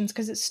illustrations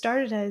because it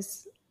started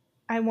as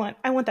I want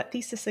that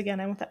thesis again.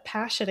 I want that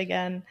passion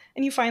again.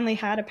 And you finally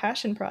had a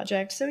passion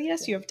project. So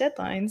yes, you have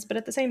deadlines, but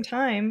at the same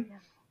time,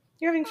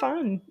 you're having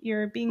fun.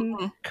 You're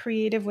being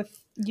creative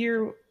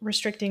you're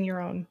restricting your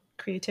own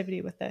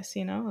creativity with this,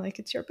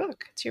 it's your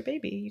book, it's your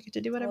baby. You get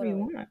to do whatever you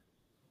want.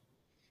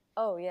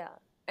 Oh yeah.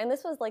 And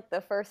this was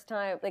the first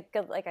time,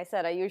 like I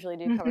said, I usually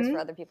do covers for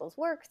other people's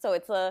work. So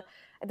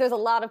there's a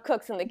lot of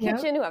cooks in the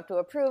kitchen who have to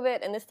approve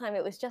it. And this time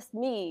it was just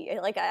me.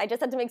 I just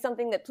had to make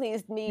something that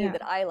pleased me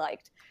that I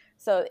liked.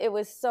 So it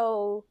was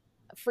so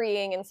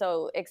freeing and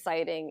so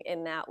exciting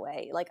in that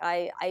way.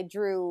 I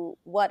drew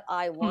what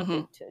I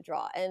wanted to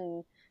draw.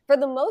 And For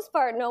the most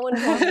part, no one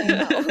told me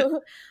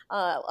no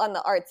on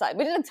the art side.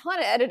 We did a ton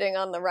of editing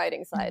on the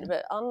writing side,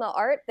 but on the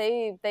art,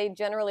 they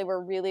generally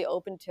were really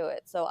open to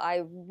it. So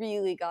I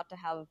really got to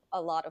have a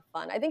lot of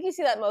fun. I think you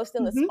see that most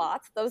in the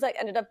spots. Those like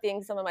ended up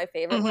being some of my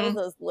favorite ones,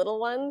 those little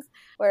ones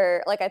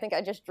where like I think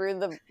I just drew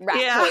the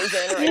rat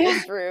poison, or I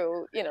just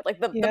drew, you know, like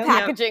the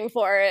packaging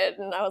for it.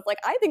 And I was like,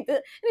 I think that,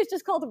 and it's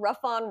just called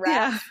Rough on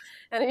Rats.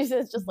 And it's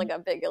just like a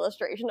big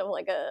illustration of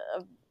like a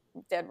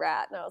dead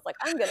rat, and I was like,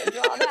 I'm gonna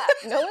draw that.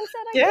 No one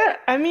said I did.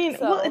 I mean,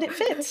 so. Well, and it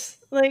fits.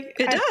 Like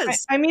it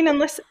does. I mean,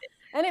 unless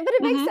but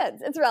it makes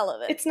sense. It's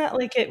relevant. It's not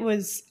like it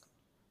was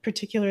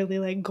particularly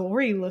like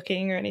gory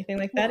looking or anything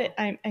like that.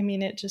 I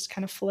mean, it just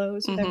kind of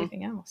flows with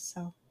everything else.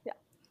 So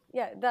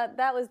yeah,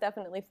 that was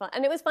definitely fun,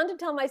 and it was fun to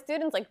tell my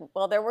students like,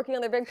 well, they're working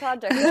on their big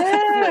project.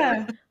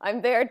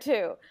 I'm there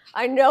too.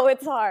 I know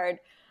it's hard.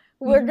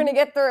 We're gonna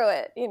get through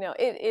it. You know,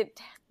 it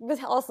was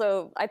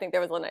also, I think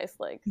there was a nice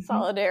like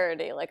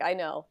solidarity. Like I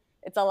know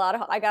it's a lot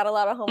of. I got a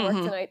lot of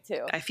homework tonight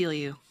too. I feel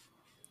you.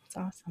 It's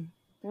awesome.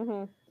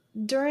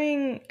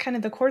 During kind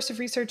of the course of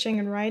researching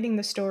and writing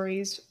the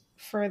stories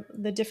for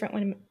the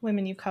different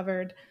women you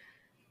covered,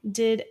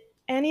 did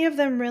any of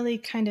them really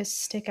kind of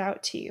stick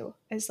out to you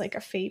as like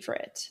a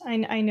favorite?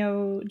 I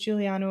know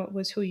Juliana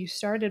was who you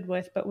started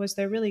with, but was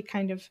there really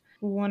kind of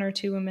one or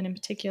two women in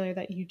particular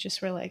that you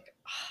just were like,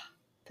 oh,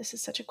 this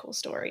is such a cool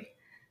story?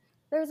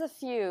 There's a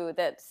few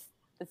that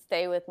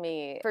stay with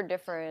me for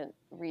different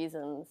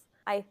reasons.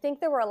 I think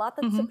there were a lot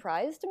that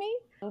surprised me,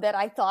 that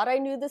I thought I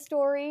knew the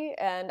story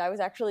and I was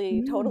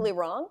actually totally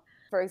wrong.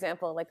 For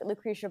example, like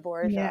Lucretia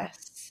Borgia,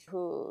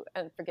 who,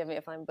 and forgive me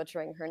if I'm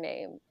butchering her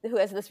name, who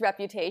has this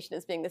reputation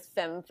as being this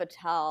femme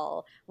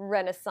fatale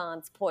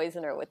Renaissance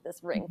poisoner with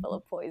this ring full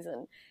of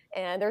poison.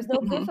 And there's no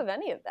proof of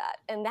any of that.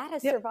 And that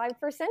has survived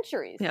for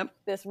centuries,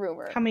 this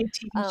rumor. How many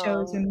TV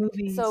shows and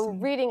movies? So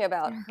reading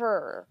about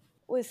her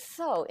was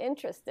so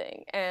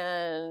interesting.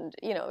 And,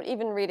 you know,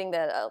 even reading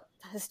that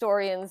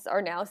historians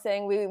are now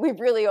saying we've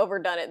really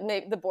overdone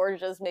it. The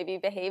Borgias maybe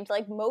behaved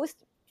like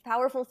most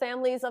powerful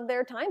families of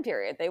their time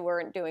period. They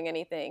weren't doing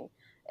anything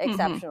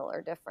exceptional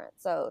or different.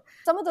 So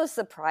some of those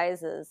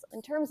surprises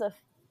in terms of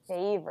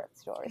favorite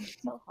stories,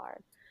 it's so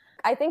hard.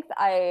 I think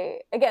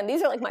again,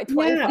 these are like my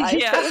 25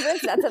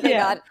 favorites. That's what they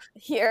got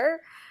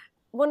here.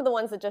 One of the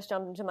ones that just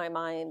jumped into my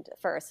mind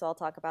first, so I'll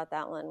talk about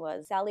that one,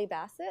 was Sally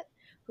Bassett,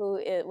 who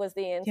was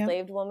the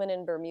enslaved woman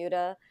in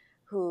Bermuda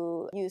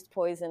who used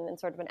poison in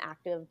sort of an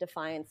act of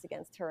defiance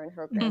against her and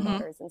her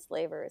granddaughters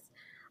enslavers.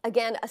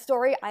 Again, a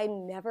story I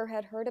never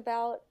had heard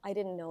about. I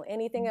didn't know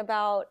anything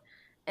about.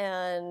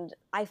 And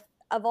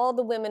of all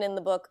the women in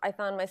the book, I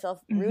found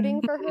myself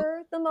rooting for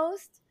her the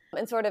most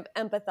and sort of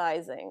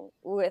empathizing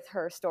with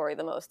her story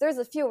the most. There's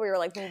a few where you're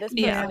like, this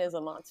person is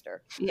a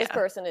monster. This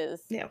person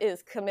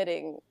is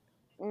committing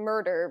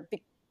murder,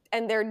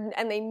 and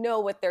they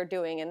know what they're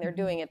doing, and they're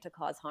doing it to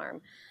cause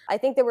harm. I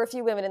think there were a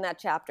few women in that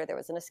chapter. There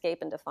was an escape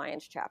and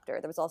defiance chapter.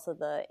 There was also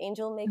the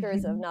angel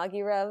makers of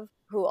Nagirev,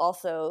 who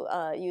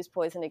also used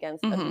poison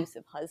against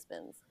abusive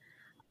husbands.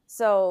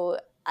 So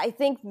I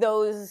think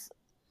those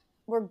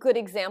were good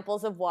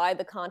examples of why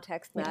the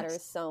context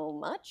matters so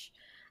much,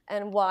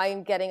 and why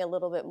getting a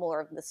little bit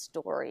more of the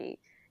story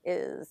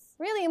is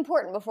really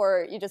important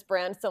before you just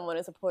brand someone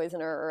as a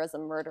poisoner or as a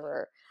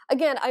murderer.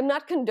 Again, I'm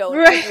not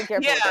condoning. Be careful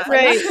with this.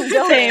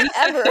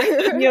 I'm not condoning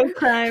ever. No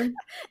crime.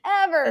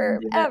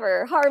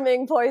 ever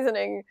harming,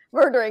 poisoning,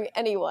 murdering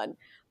anyone.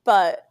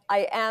 But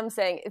I am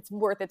saying it's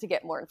worth it to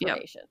get more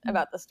information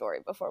about the story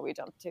before we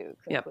jump to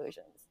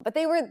conclusions. But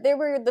they were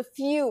the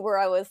few where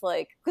I was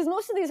like, because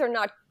most of these are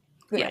not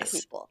good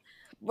people,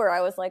 where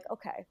I was like,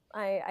 okay,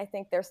 I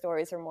think their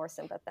stories are more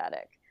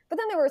sympathetic. But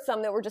then there were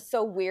some that were just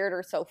so weird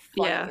or so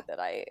funny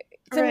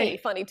that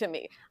funny to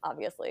me,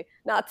 obviously,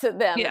 not to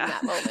them in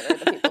that moment or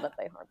the people that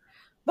they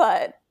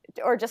harm,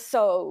 or just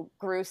so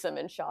gruesome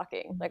and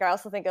shocking. Like I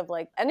also think of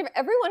like, and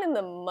everyone in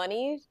the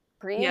Money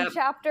Green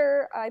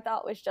chapter I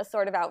thought was just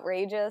sort of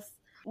outrageous.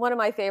 One of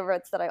my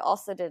favorites that I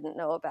also didn't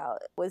know about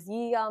was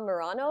Yia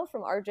Morano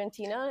from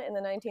Argentina in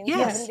the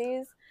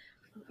 1970s.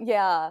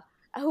 Yeah.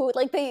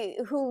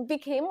 Who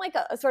became like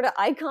a sort of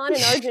icon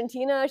in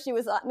Argentina. She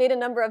was made a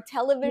number of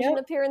television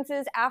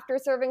appearances after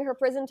serving her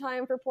prison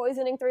time for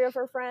poisoning 3 of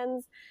her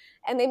friends,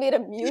 and they made a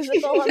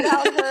musical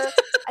about her.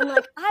 And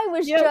like I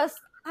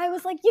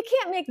was like, you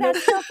can't make that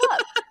stuff up.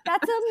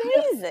 That's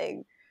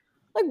amazing.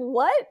 Like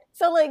what?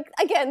 So like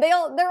again,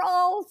 they're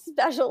all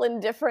special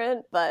and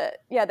different, but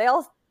they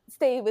all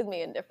stay with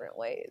me in different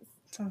ways.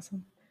 That's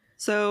awesome.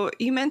 So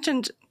you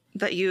mentioned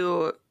that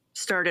you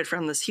started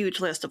from this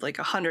huge list of like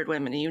 100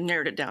 women and you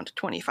narrowed it down to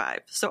 25.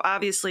 So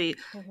obviously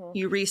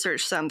you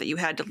researched some that you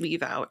had to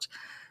leave out.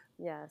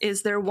 Yes.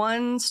 Is there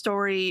one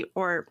story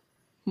or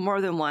more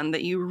than one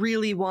that you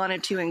really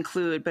wanted to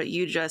include, but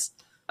you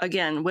just,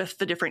 again, with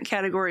the different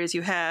categories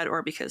you had,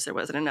 or because there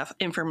wasn't enough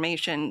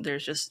information,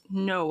 there's just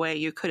no way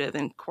you could have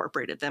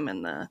incorporated them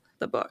in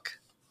the book?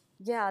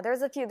 Yeah,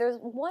 there's a few. There's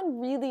one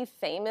really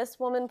famous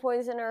woman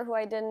poisoner who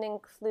I didn't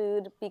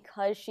include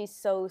because she's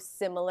so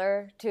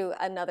similar to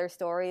another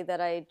story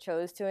that I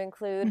chose to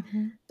include.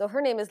 Mm-hmm. So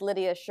her name is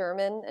Lydia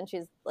Sherman, and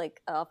she's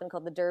like often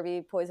called the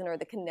Derby poisoner, or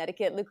the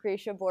Connecticut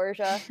Lucretia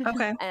Borgia.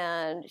 Okay.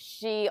 And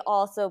she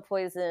also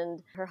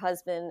poisoned her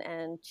husband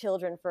and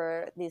children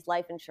for these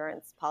life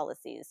insurance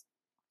policies,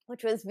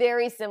 which was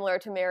very similar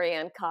to Mary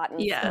Ann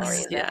Cotton's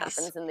story that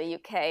happens in the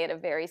UK at a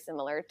very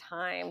similar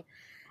time.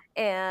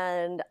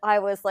 And I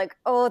was like,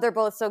 oh, they're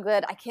both so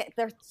good.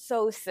 They're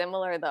so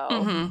similar though.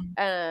 Mm-hmm.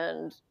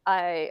 And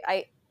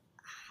I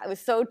was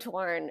so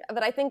torn.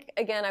 But I think,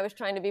 again, I was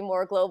trying to be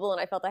more global, and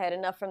I felt I had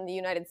enough from the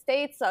United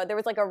States. So there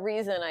was like a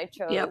reason I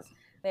chose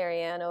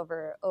Marianne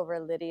over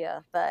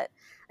Lydia. But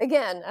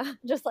again,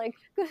 just like,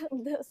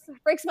 this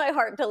breaks my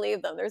heart to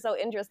leave them. They're so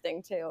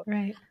interesting too.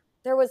 Right.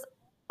 There was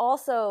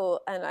also,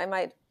 and I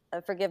might,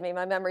 forgive me,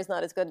 my memory's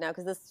not as good now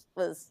because this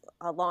was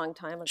a long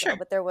time ago, Sure.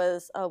 but there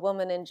was a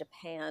woman in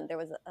Japan, there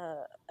was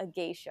a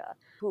geisha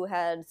who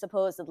had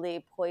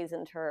supposedly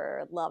poisoned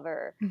her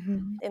lover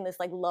in this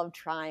like love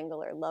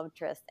triangle or love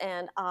tryst.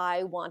 And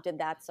I wanted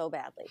that so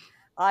badly.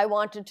 I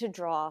wanted to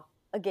draw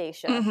a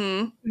geisha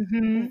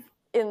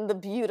in the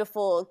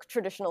beautiful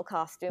traditional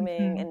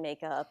costuming and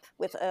makeup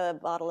with a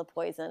bottle of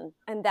poison.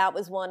 And that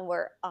was one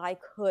where I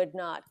could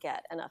not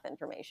get enough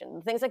information.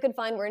 The things I could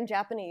find were in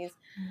Japanese,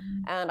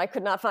 and I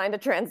could not find a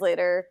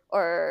translator,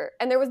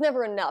 and there was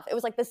never enough. It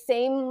was like the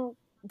same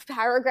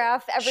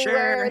paragraph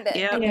everywhere.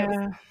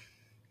 Sure.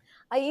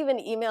 I even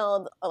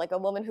emailed like a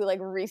woman who like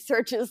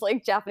researches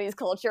like Japanese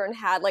culture and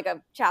had like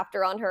a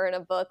chapter on her in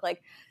a book.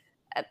 Like,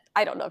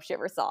 I don't know if she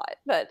ever saw it,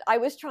 but I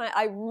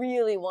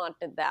really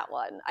wanted that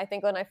one. I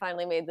think when I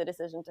finally made the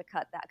decision to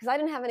cut that, because I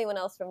didn't have anyone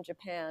else from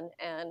Japan,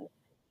 and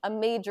a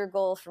major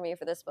goal for me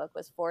for this book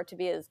was for it to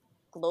be as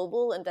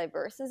global and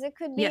diverse as it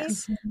could be.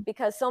 Yes.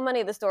 Because so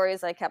many of the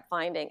stories I kept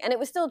finding, and it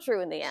was still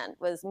true in the end,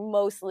 was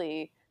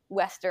mostly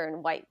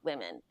Western white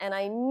women. And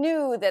I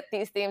knew that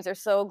these themes are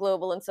so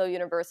global and so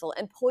universal,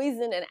 and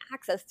poison and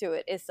access to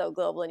it is so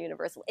global and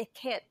universal. It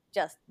can't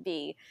just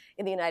be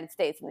in the United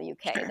States and the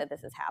UK that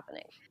this is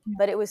happening.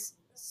 But it was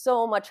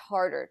so much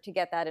harder to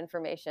get that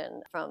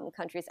information from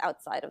countries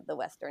outside of the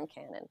Western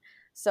canon.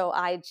 So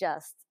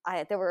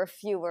there were a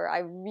few where I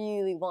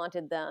really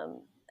wanted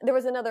them. There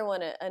was another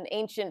one, an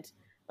ancient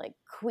like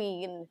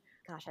queen.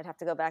 Gosh, I'd have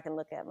to go back and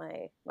look at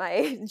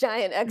my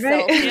giant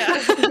Excel.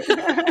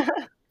 Right.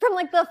 From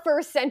like the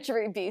 1st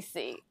century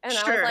BC. And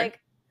I was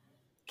like,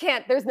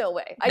 there's no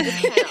way. I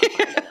just cannot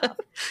find enough.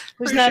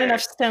 There's not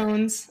enough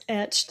stones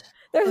etched.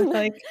 There's to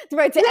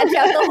etch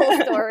out the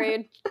whole story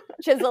and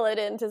chisel it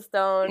into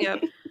stone.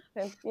 Yep.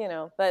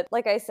 And, but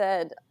like I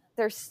said,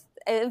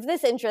 if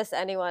this interests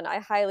anyone, I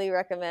highly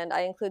recommend.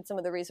 I include some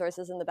of the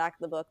resources in the back of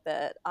the book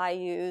that I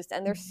used,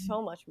 and there's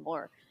so much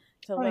more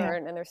to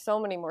learn, and there's so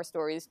many more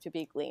stories to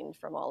be gleaned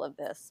from all of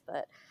this.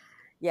 But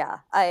yeah,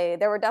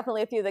 there were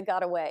definitely a few that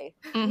got away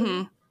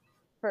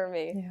for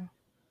me. Yeah.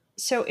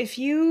 So if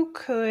you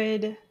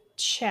could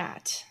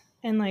chat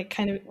and like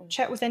kind of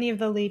chat with any of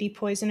the lady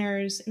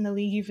poisoners in the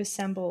league you've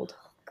assembled,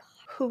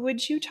 who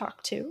would you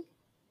talk to,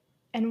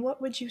 and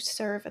what would you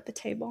serve at the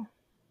table?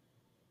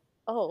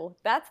 Oh,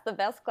 that's the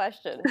best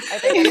question I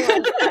think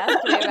anyone's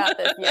asked me about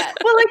this yet.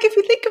 Well, like if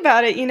you think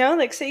about it,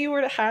 like say you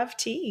were to have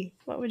tea,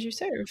 what would you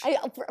serve?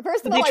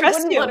 First of all, I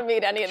wouldn't want to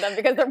meet any of them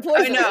because they're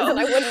poisonous, and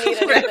I wouldn't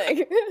eat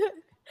anything.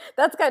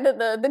 That's kind of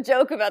the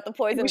joke about the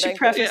poison. We should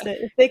preface it.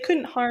 If they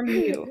couldn't harm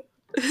you.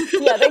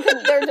 Yeah,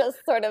 they're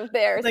just sort of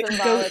there like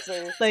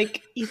symbolically.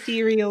 Like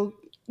ethereal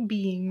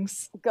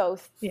beings.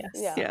 Ghosts. Yes.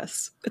 Yeah.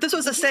 Yes. If this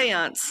was a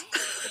seance.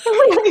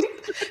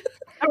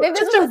 If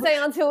this was a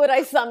seance, who would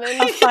I summon?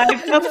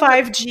 A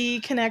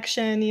 5G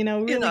connection,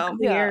 really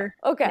clear.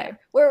 Yeah. Okay. Yeah.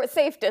 We're at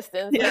safe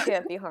distance. Yeah. We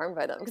can't be harmed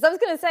by them. Because I was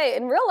going to say,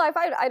 in real life,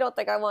 I don't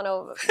think I want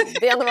to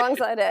be on the wrong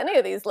side of any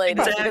of these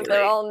ladies because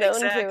they're all known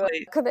to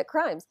commit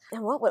crimes.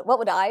 And what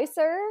would I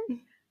serve?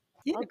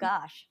 Yeah. Oh,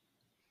 gosh.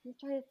 I'm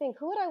trying to think.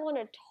 Who would I want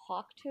to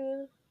talk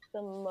to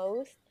the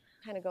most?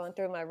 Kind of going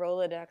through my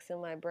Rolodex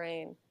in my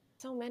brain.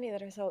 So many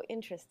that are so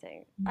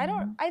interesting. I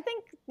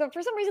think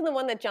for some reason the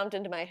one that jumped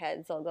into my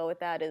head, so I'll go with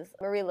that, is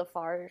Marie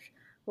Lafarge,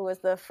 who was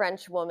the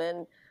French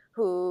woman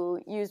who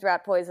used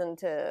rat poison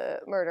to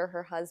murder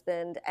her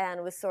husband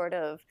and was sort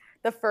of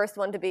the first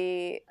one to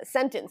be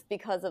sentenced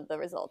because of the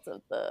results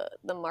of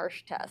the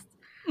Marsh test.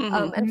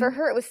 And for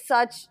her, it was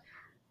such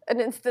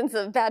an instance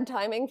of bad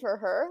timing for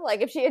her.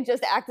 Like if she had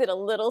just acted a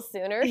little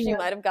sooner, she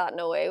might have gotten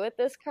away with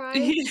this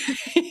crime.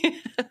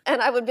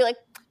 And I would be like,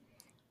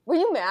 were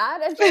you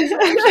mad at James?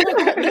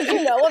 Did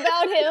you know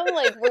about him?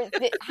 Like,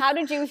 how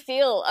did you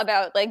feel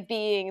about like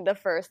being the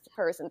first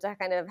person to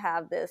kind of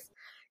have this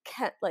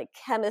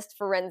chemist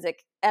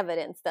forensic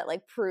evidence that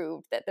like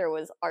proved that there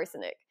was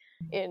arsenic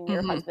in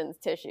your husband's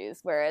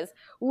tissues? Whereas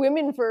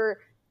women for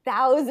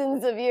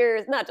thousands of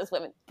years, not just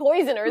women,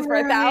 poisoners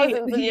for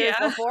thousands of years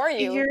before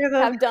you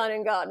have done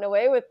and gotten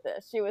away with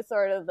this. She was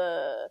sort of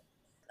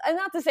and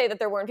not to say that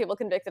there weren't people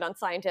convicted on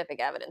scientific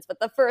evidence, but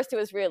the first who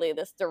was really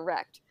this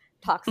direct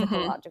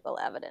toxicological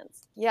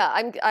evidence.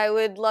 Yeah, I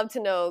would love to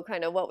know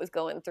kind of what was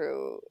going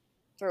through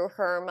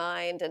her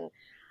mind. And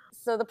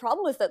so the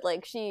problem was that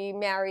like she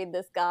married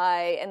this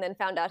guy and then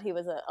found out he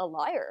was a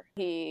liar.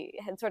 He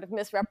had sort of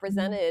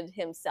misrepresented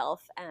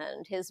himself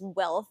and his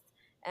wealth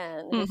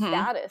and his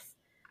status.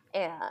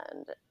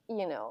 And,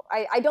 you know,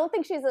 I don't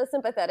think she's a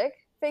sympathetic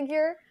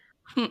figure.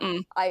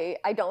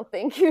 I don't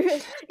think,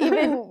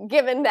 even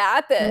given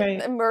that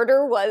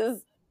murder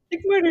was...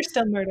 Like, murder's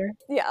still murder.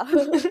 Yeah.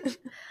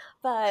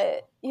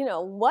 But, you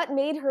know, what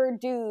made her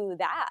do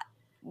that?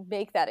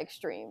 Make that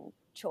extreme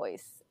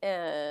choice?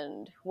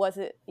 And was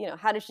it, you know,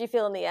 how did she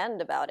feel in the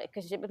end about it?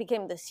 Because it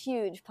became this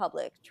huge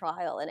public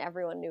trial and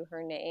everyone knew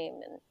her name.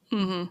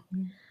 And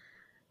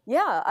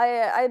yeah,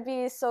 I'd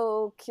be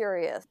so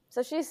curious.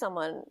 So she's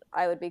someone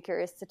I would be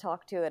curious to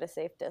talk to at a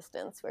safe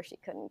distance where she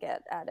couldn't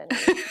get at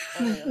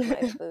any of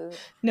my food.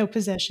 No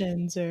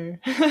possessions or...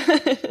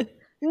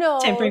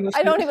 No,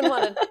 I don't even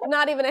want to,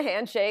 not even a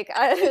handshake.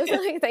 I was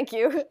like, thank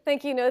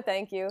you, no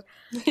thank you.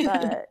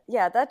 But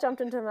yeah, that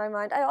jumped into my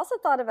mind. I also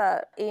thought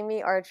about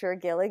Amy Archer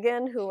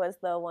Gilligan, who was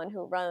the one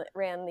who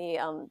ran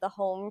the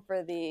home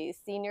for the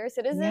senior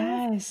citizens.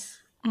 Yes.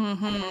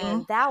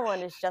 And that one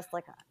is just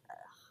like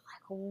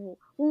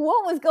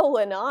what was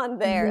going on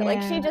there? Yeah.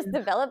 Like, she just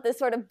developed this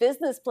sort of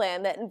business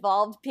plan that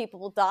involved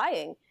people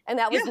dying, and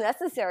that was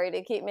necessary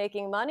to keep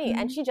making money,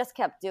 and she just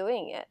kept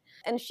doing it.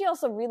 And she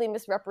also really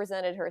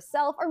misrepresented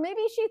herself, or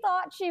maybe she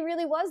thought she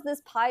really was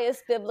this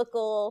pious,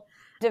 biblical,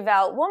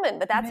 devout woman,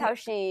 but that's how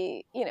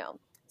she, you know,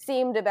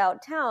 seemed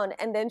about town.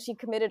 And then she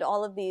committed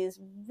all of these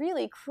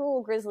really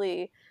cruel,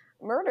 grisly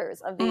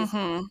murders of these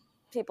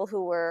people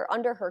who were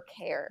under her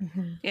care.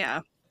 Yeah.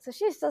 So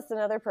she's just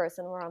another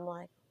person where I'm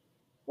like,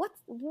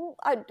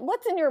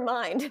 what's in your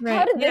mind? Right.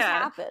 How did this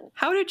happen?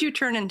 How did you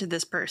turn into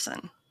this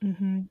person?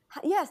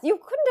 Yes, you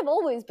couldn't have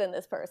always been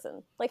this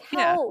person. Like,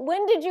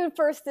 when did you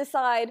first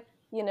decide,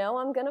 you know,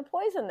 I'm going to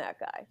poison that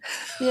guy?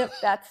 Yep.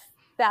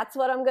 That's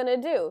what I'm going to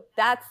do.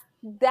 That's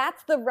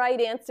the right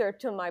answer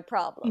to my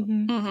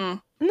problem.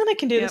 And then I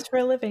can do this for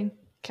a living,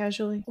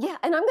 casually. Yeah,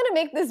 and I'm going to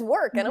make this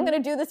work, and I'm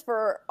going to do this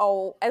for,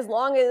 as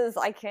long as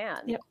I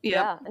can.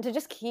 Yeah, and to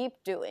just keep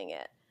doing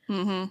it.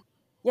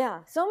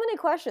 Yeah, so many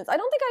questions. I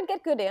don't think I'd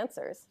get good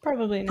answers.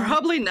 Probably not.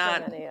 Probably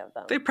not. Any of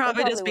them. They'd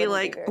probably just be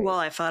like, well,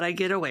 I thought I'd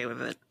get away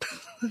with it.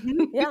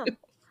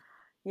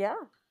 Yeah.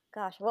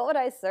 Gosh, what would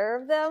I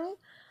serve them?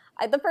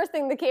 The first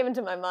thing that came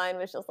into my mind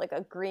was just like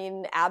a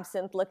green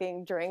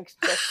absinthe-looking drink,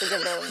 just to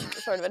give them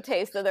sort of a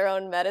taste of their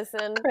own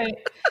medicine. Right.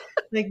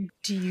 Like,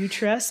 do you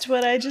trust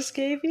what I just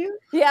gave you?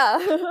 Yeah.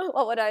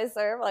 What would I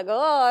serve? Like,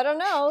 I don't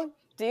know.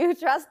 Do you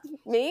trust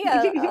me,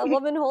 a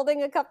woman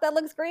holding a cup that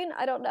looks green?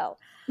 I don't know.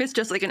 It's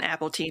just like an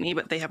appletini,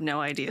 but they have no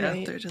idea.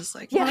 Right. They're just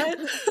like, what?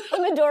 A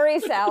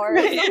Midori sour.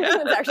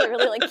 It's actually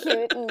really like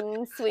cute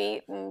and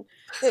sweet and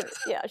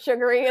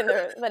sugary,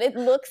 but it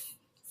looks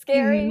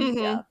scary.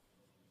 Yeah.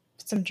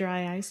 Some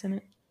dry ice in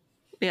it.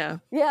 Yeah.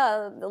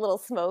 Yeah, the little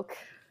smoke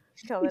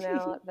coming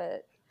out,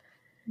 but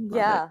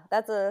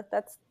that's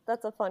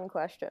a fun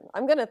question.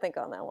 I'm gonna think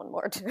on that one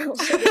more too.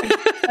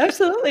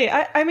 Absolutely.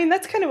 I mean,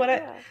 that's kind of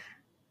what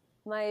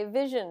my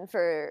vision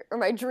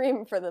my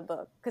dream for the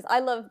book, because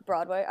I love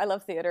Broadway, I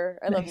love theater,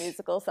 I love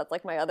musicals. That's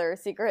like my other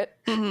secret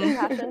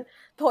passion.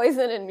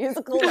 Poison and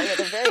musical, like,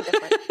 they're very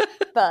different.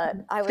 But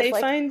I was they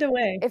find a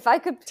way. If I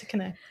could to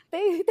connect.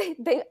 They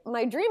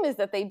my dream is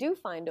that they do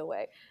find a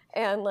way.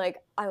 And like,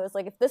 I was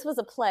like, if this was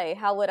a play,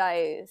 how would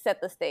I set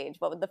the stage?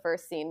 What would the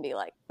first scene be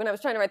like? When I was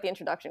trying to write the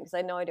introduction, because I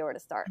had no idea where to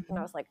start. And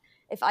I was like,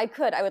 if I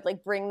could, I would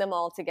like bring them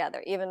all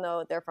together, even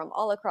though they're from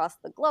all across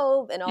the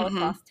globe and all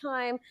across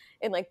time,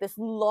 in like this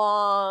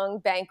long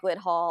banquet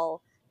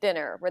hall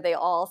dinner where they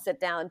all sit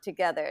down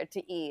together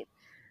to eat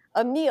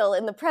a meal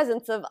in the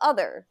presence of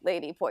other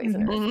lady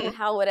poisoners. And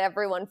how would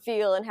everyone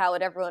feel and how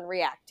would everyone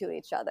react to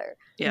each other?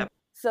 Yeah.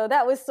 So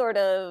that was sort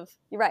of,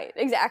 right,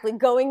 exactly,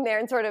 going there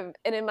and sort of,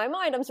 and in my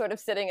mind, I'm sort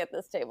of sitting at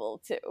this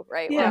table too,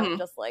 right, where I'm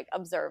just like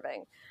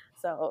observing.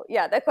 So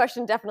yeah, that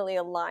question definitely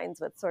aligns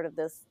with sort of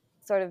this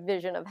sort of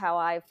vision of how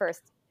I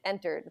first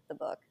entered the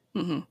book.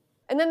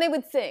 And then they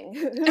would sing.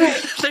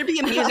 There'd be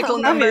a musical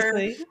number.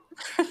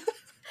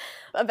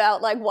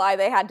 About like why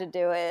they had to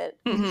do it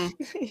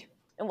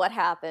and what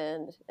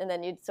happened. And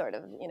then you'd sort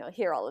of, you know,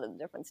 hear all of the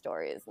different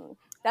stories. And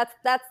that's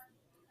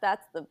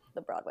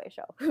the Broadway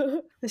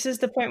show. This is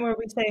the point where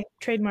we say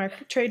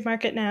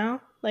trademark it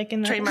now, like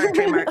in the trademark.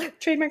 Poison,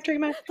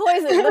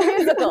 the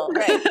musical,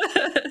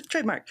 right?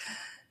 Trademark.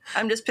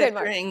 I'm just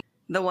picturing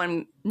the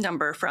one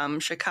number from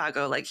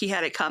Chicago, like he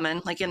had it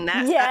coming, like in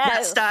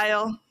that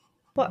style.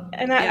 Well,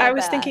 and I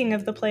was thinking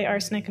of the play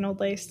Arsenic and Old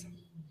Lace,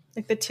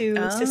 like the two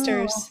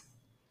sisters.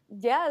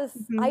 Yes,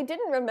 I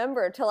didn't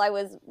remember till I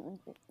was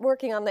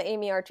working on the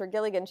Amy Archer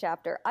Gilligan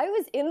chapter. I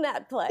was in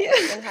that play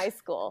in high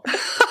school.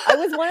 I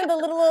was one of the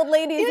little old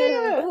ladies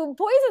who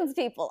poisons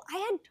people. I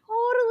had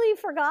totally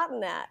forgotten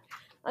that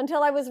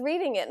until I was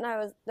reading it,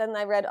 and then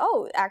I read,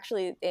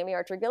 actually, Amy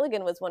Archer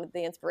Gilligan was one of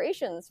the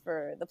inspirations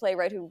for the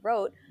playwright who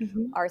wrote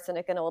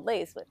Arsenic and Old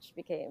Lace,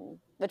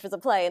 which was a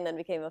play and then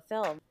became a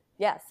film.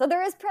 Yes, so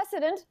there is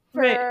precedent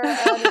for Right.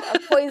 a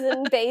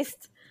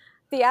poison-based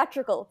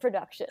theatrical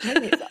production. So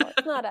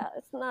it's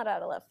not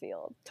out of left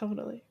field.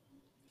 Totally.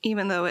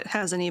 Even though it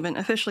hasn't even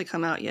officially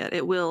come out yet.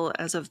 It will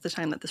as of the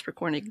time that this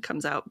recording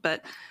comes out.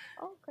 But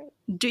great.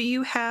 Do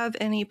you have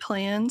any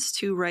plans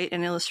to write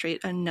and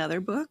illustrate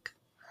another book?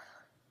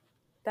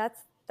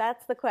 That's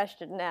the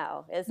question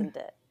now, isn't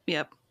it?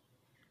 Yep.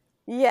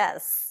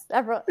 Yes.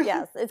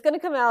 Yes. It's going to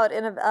come out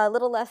in a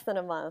little less than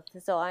a month.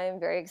 So I am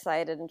very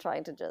excited and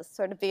trying to just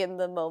sort of be in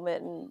the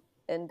moment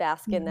and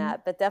bask in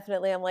that. But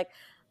definitely I'm like,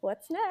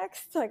 what's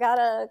next? I got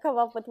to come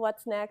up with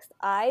what's next.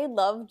 I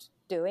loved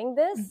doing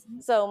this.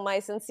 So my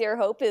sincere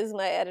hope is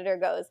my editor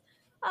goes,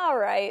 all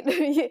right,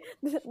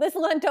 this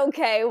went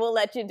okay. We'll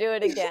let you do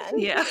it again.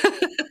 Yeah.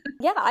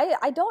 Yeah,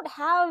 I don't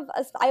have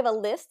I have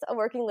a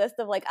working list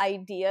of like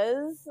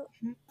ideas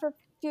for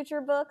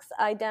future books.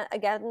 I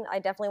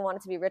definitely want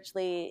it to be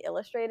richly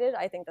illustrated.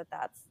 I think that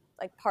that's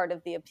like part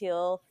of the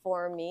appeal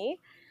for me.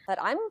 But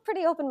I'm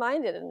pretty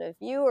open-minded, and if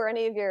you or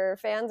any of your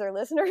fans or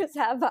listeners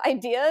have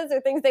ideas or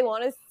things they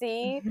want to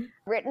see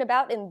written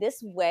about in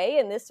this way,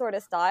 in this sort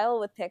of style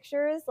with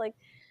pictures, like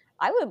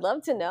I would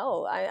love to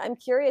know. I'm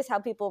curious how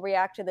people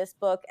react to this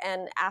book,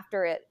 and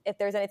after it, if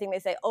there's anything they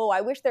say, oh,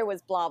 I wish there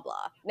was blah,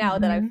 blah, now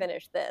that I've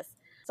finished this.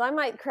 So I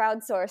might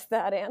crowdsource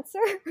that answer.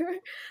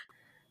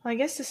 Well, I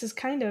guess this is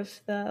kind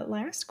of the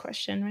last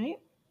question, right?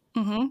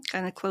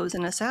 Kind of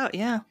closing us out,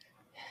 yeah.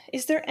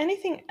 Is there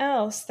anything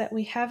else that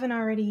we haven't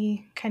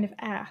already kind of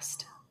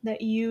asked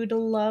that you'd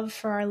love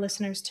for our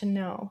listeners to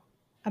know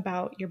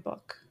about your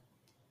book?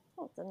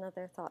 Well, it's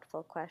another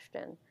thoughtful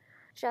question.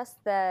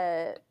 Just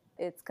that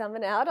it's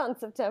coming out on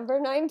September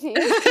 19th.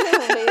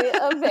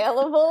 It'll be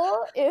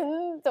available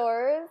in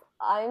stores.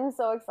 I'm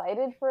so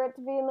excited for it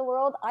to be in the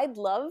world. I'd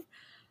love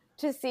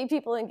to see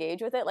people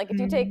engage with it. Like if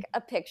you take a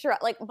picture,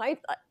 like my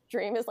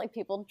dream is like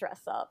people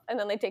dress up and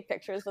then they take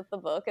pictures with the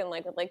book and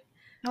like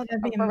Oh,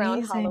 that'd be around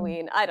amazing.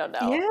 Halloween. I don't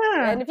know.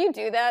 Yeah. And if you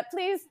do that,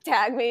 please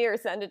tag me or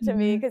send it to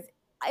me because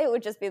it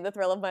would just be the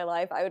thrill of my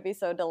life. I would be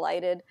so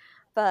delighted.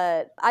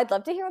 But I'd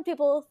love to hear what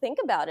people think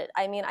about it.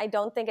 I mean, I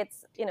don't think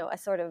it's, a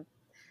sort of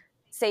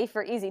safe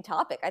or easy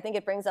topic. I think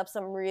it brings up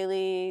some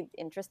really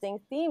interesting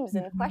themes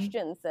and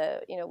questions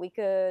that, we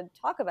could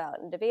talk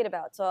about and debate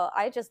about. So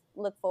I just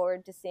look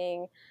forward to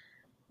seeing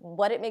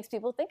what it makes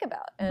people think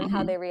about and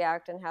how they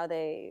react and how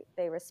they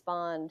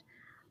respond.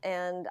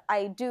 And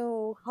I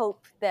do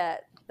hope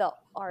that the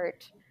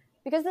art,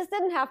 because this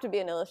didn't have to be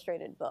an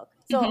illustrated book.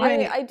 So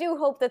I do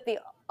hope that the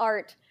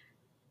art,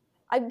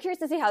 I'm curious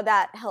to see how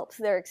that helps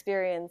their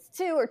experience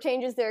too, or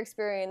changes their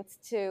experience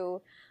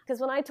too. Because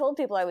when I told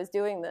people I was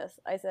doing this,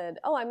 I said,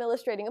 oh, I'm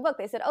illustrating a book.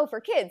 They said, oh, for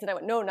kids. And I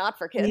went, no, not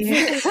for kids.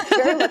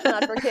 Very much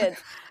not for kids.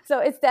 So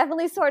it's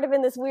definitely sort of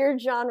in this weird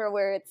genre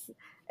where it's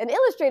an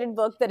illustrated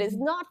book that is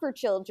not for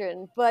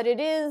children, but it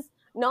is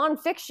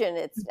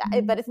nonfiction.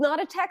 But it's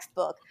not a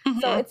textbook.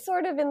 So it's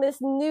sort of in this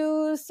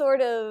new sort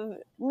of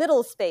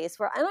middle space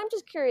and I'm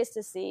just curious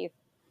to see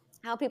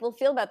how people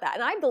feel about that.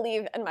 And I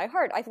believe in my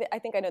heart, I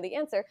think I know the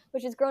answer,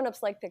 which is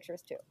grown-ups like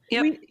pictures too.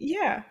 Yep.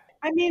 Yeah.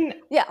 I mean...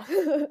 Yeah.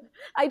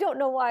 I don't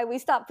know why we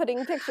stopped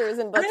putting pictures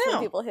in books when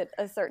people hit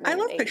a certain age. I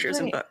love pictures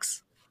in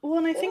books. Well,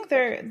 and I think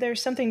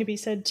there's something to be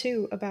said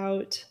too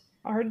about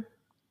our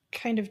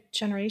kind of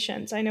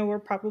generations. I know we're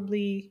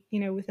probably,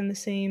 within the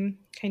same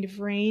kind of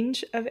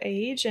range of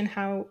age and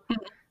how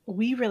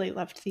we really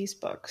loved these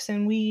books.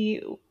 And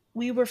we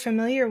were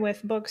familiar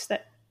with books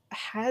that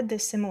had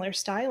this similar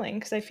styling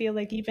because I feel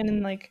like even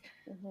in like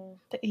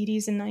the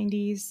 80s and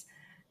 90s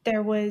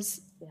there was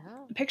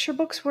picture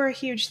books were a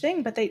huge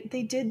thing, but they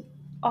did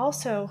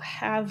also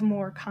have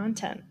more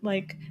content.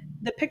 Like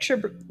the picture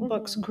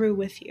books grew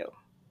with you.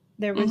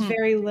 There was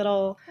very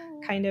little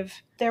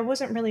there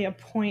wasn't really a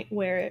point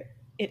where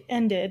it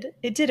ended.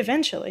 It did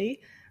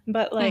eventually,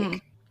 but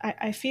like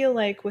I feel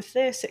like with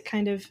this it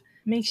kind of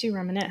makes you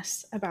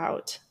reminisce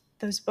about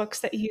those books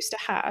that you used to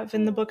have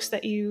and the books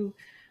that you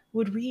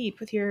would read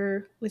with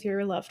your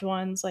loved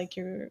ones, like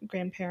your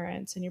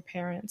grandparents and your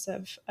parents,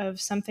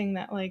 of something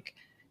that like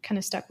kind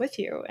of stuck with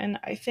you. And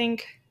I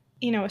think,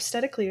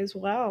 aesthetically as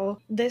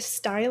well, this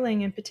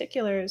styling in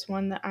particular is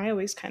one that I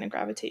always kind of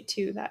gravitate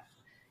to, that,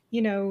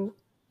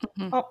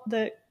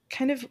 the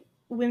kind of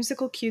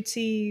whimsical,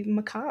 cutesy,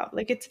 macabre.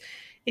 Like it's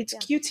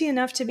cutesy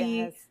enough to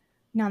be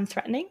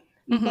non-threatening,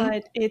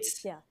 but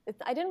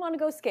I didn't want to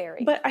go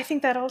scary. But I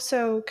think that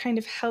also kind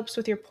of helps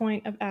with your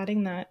point of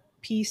adding that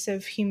piece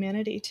of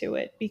humanity to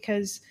it,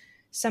 because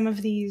some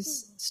of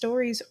these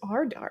stories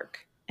are dark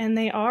and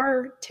they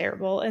are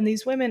terrible and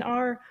these women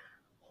are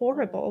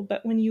horrible,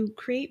 but when you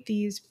create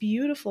these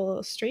beautiful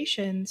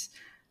illustrations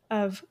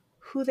of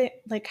who they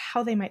like,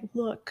 how they might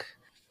look,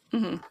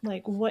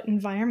 like what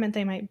environment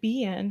they might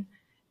be in,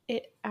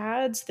 it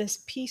adds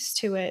this piece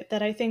to it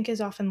that I think is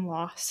often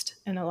lost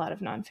in a lot of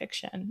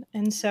nonfiction.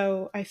 And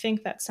so I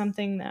think that's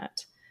something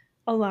that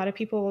a lot of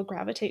people will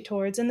gravitate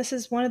towards. And this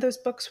is one of those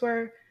books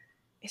where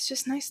it's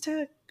just nice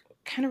to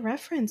kind of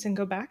reference and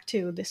go back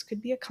to. This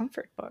could be a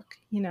comfort book.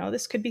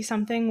 This could be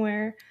something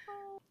where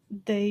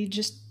they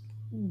just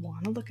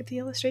want to look at the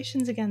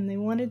illustrations again. They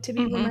wanted to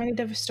be reminded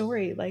of a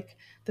story. Like,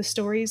 the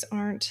stories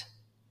aren't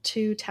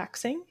too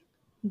taxing.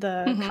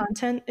 The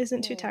content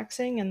isn't too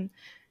taxing, and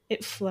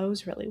it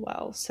flows really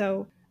well.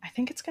 So I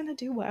think it's going to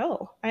do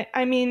well.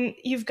 I mean,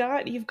 you've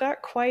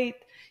got quite,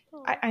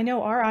 I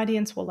know our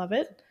audience will love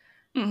it.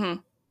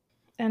 And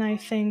I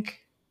think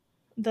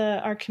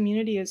our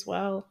community as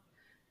well.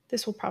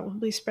 This will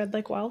probably spread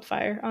like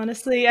wildfire.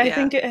 Honestly, I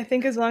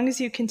think as long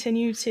as you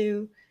continue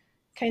to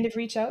kind of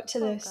reach out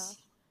to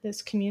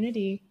this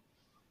community,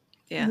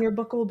 your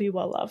book will be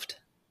well loved.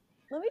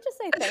 Let me just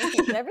say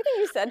thank you. Everything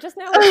you said just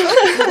now was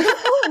so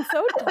beautiful and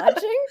so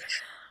touching.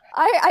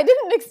 I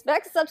didn't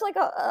expect such like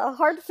a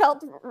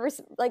heartfelt,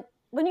 like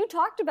when you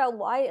talked about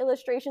why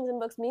illustrations in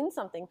books mean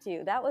something to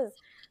you. That was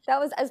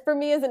as for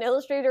me as an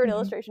illustrator and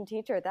illustration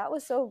teacher, that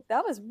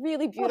was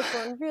really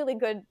beautiful and really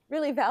good,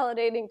 really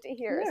validating to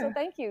hear. So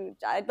thank you.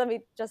 Let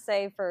me just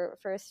say for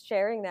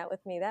sharing that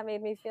with me. That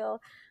made me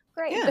feel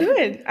great. Yeah,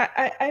 good.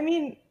 I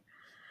mean,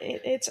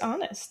 it's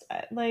honest.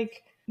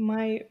 Like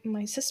my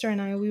sister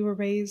and I, we were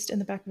raised in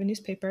the back of a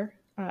newspaper.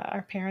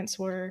 Our parents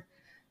were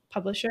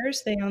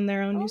publishers. They own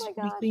their own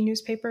weekly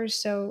newspapers.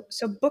 So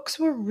books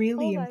were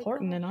really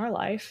important in our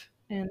life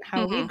and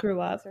how we grew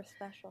up. Those are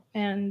special.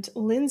 And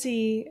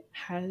Lindsay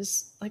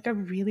has like a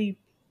really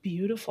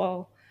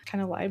beautiful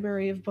kind of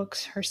library of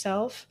books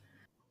herself.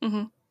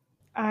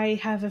 I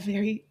have a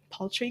very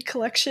paltry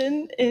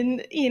collection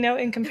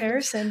in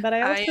comparison, but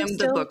I am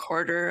the book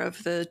hoarder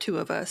of the two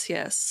of us.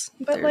 Yes,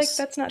 but like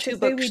that's not to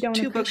say we don't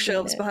two appreciate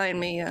bookshelves it. behind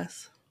me.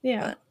 Yes,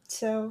 yeah. But,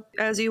 so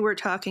as you were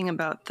talking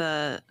about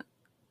the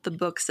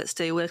books that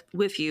stay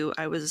with you,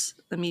 I was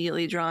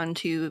immediately drawn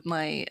to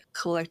my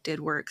collected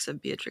works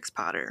of Beatrix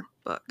Potter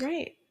book.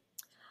 Right.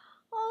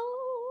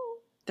 Oh,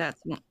 that.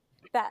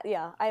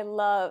 Yeah, I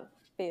love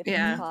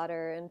Beatrix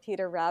Potter and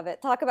Peter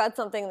Rabbit. Talk about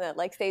something that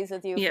like stays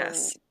with you from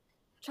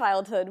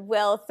childhood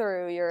well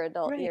through your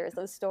adult years.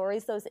 Those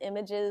stories, those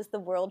images, the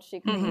world she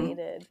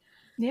created.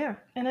 Yeah,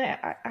 and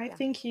I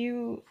think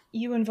you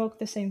invoke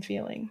the same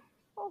feeling.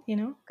 Oh, you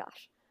know,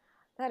 gosh,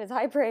 that is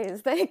high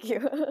praise. Thank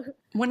you.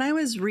 When I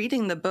was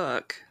reading the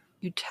book,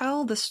 you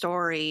tell the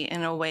story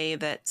in a way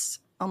that's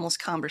almost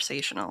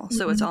conversational.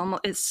 So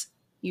it's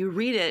you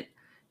read it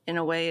in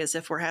a way as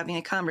if we're having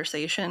a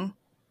conversation,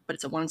 but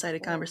it's a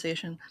one-sided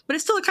conversation, but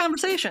it's still a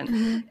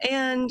conversation.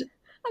 And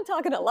I'm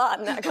talking a lot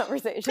in that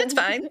conversation. It's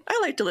fine. I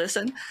like to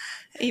listen,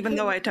 even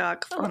though I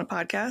talk on a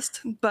podcast.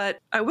 But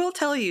I will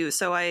tell you,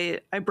 so I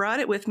brought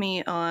it with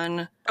me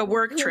on a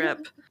work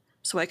trip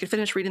so I could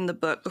finish reading the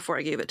book before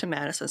I gave it to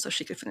Madison so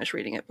she could finish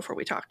reading it before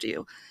we talked to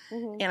you.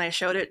 And I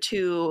showed it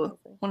to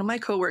one of my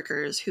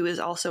coworkers who is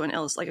also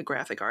a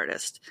graphic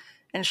artist.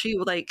 And she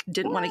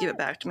didn't want to give it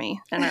back to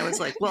me. And I was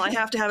like, well, I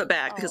have to have it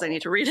back because I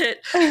need to read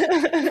it.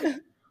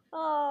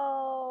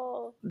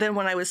 Then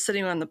when I was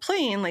sitting on the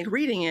plane,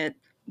 reading it,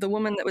 the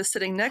woman that was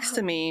sitting next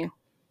to me,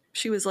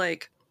 she was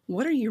like,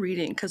 what are you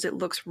reading? Because it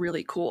looks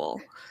really cool.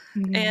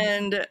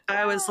 And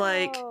I was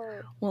like,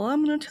 well,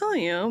 I'm going to tell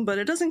you, but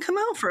it doesn't come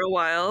out for a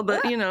while.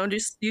 But,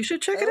 you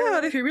should check it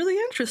out if you're really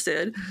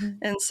interested.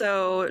 And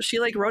so she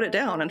wrote it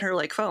down on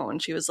her phone.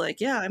 She was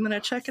like, yeah, I'm going to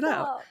check it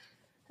out.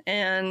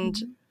 And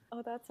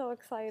oh, that's so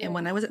exciting. And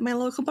when I was at my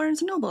local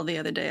Barnes & Noble the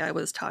other day, I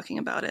was talking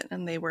about it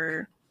and they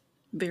were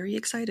very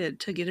excited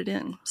to get it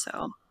in.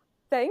 So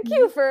thank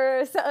you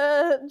for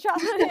selling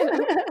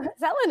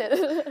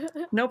it.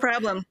 No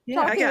problem.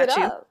 Yeah, I got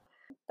you.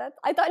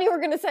 I thought you were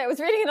going to say I was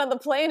reading it on the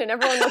plane and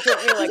everyone looked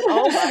at me like,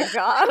 oh my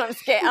God, I'm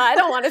scared. I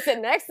don't want to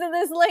sit next to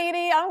this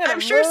lady.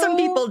 I'm sure some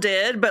people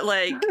did, but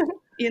let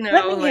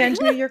me hand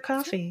you your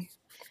coffee.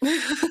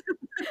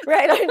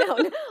 Right, I know.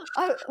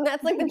 And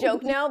that's the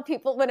joke now.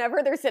 People,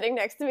 whenever they're sitting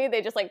next to me,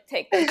 they just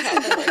take their cup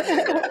and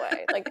take it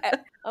away.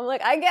 I'm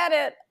like, I get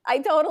it. I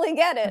totally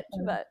get it.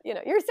 But,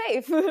 you're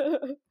safe.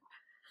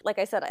 Like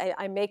I said,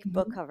 I make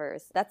book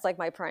covers. That's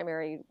my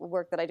primary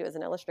work that I do as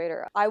an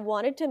illustrator. I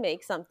wanted to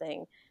make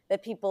something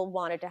that people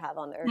wanted to have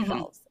on their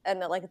shelves and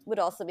that it would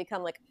also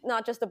become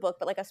not just a book,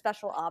 but a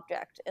special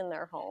object in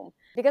their home.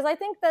 Because I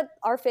think that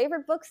our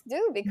favorite books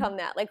do become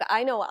that.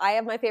 I know I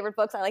have my favorite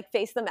books. I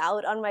face them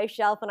out on my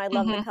shelf and I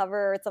love the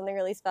cover. It's something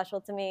really special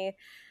to me.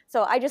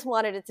 So I just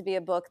wanted it to be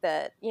a book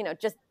that,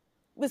 just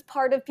was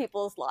part of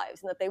people's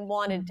lives and that they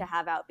wanted to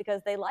have out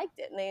because they liked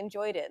it and they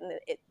enjoyed it and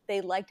they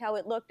liked how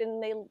it looked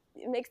and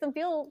it makes them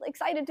feel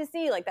excited to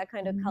see that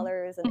kind of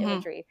colors and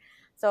imagery.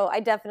 So I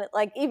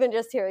definitely even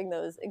just hearing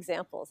those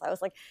examples, I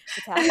was like,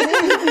 it's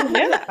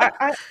happening.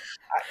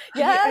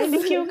 I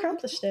think you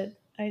accomplished it.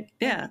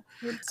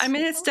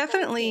 It's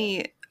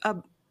definitely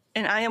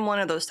and I am one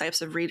of those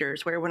types of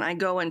readers where when I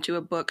go into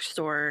a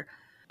bookstore,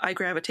 I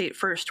gravitate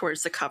first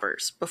towards the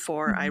covers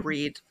before I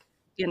read,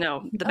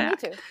 the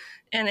back. Me too.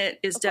 And it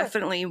is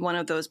definitely one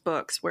of those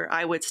books where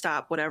I would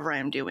stop whatever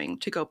I'm doing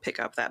to go pick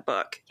up that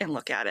book and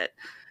look at it.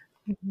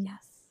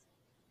 Yes.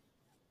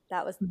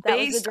 That was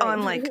based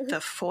on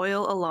the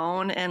foil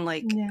alone. And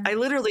I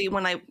literally,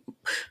 when I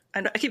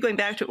keep going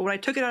back to it, when I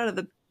took it out of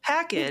the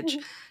package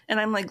and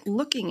I'm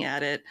looking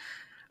at it,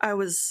 I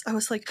was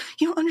like,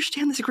 you don't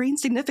understand this green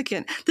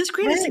significant. This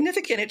green is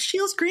significant. It's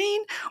Shields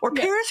green or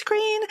Paris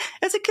green,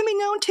 as it can be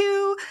known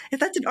to. If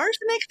that's an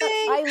arsenic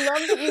thing. I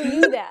love that you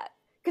knew that.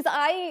 Because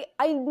I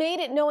made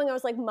it knowing, I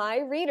was like, my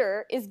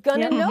reader is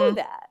gonna know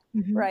that,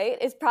 right?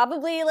 It's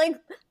probably like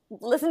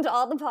listen to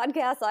all the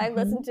podcasts I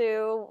listened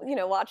to,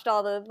 watched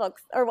all the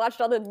books or watched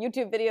all the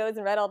YouTube videos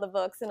and read all the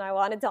books. And I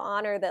wanted to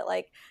honor that,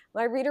 like,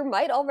 my reader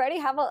might already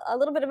have a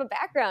little bit of a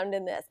background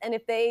in this. And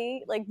if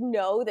they like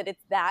know that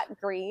it's that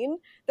green,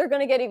 they're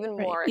gonna get even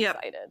more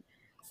excited.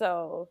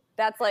 So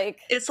that's like,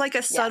 it's like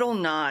a subtle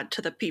nod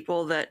to the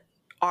people that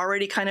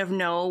already kind of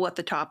know what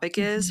the topic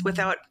is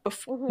without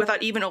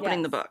even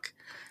opening the book.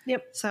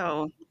 Yep.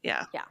 So,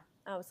 yeah. Yeah,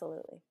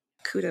 absolutely.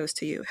 Kudos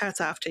to you.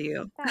 Hats off to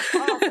you. That's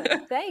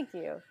awesome. Thank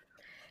you.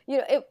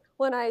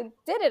 When I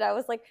did it, I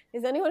was like,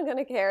 is anyone going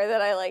to care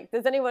that I like,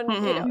 does anyone,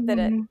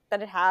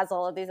 that it has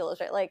all of these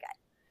illustrations? Like,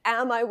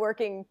 am I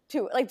working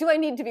too, like, do I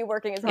need to be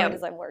working as hard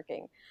as I'm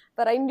working?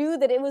 But I knew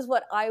that it was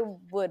what I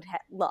would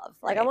love.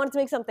 Like, I wanted to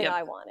make something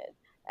I wanted.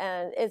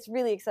 And it's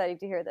really exciting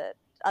to hear that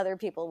other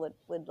people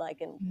would like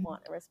and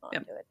want to respond to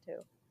it too.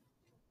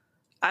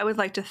 I would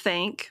like to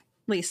thank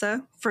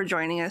Lisa for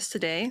joining us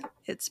today.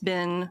 It's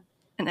been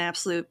an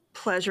absolute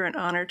pleasure and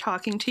honor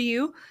talking to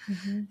you.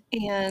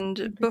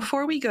 And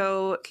before we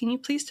go, can you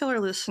please tell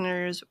our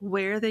listeners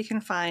where they can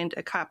find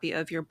a copy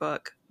of your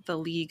book, The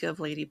League of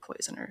Lady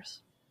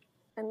Poisoners?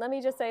 And let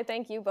me just say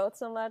thank you both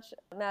so much,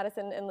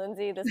 Madison and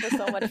Lindsay. This was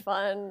so much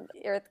fun.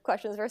 Your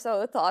questions were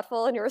so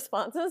thoughtful and your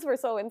responses were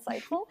so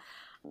insightful.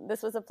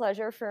 This was a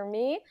pleasure for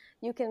me.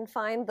 You can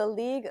find The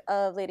League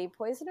of Lady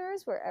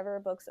Poisoners wherever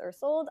books are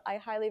sold. I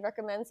highly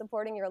recommend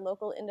supporting your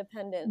local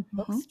independent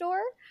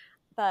bookstore,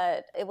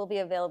 but it will be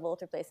available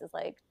through places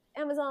like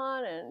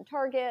Amazon and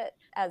Target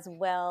as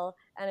well.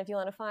 And if you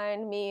want to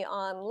find me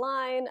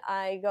online,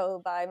 I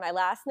go by my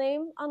last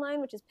name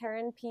online, which is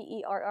Perrin,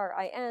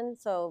 Perrin.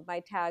 So my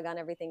tag on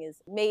everything is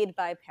Made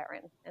by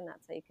Perrin, and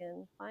that's how you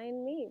can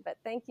find me. But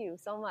thank you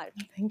so much.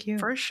 Thank you.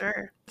 For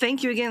sure.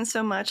 Thank you again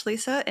so much,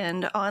 Lisa.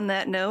 And on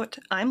that note,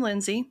 I'm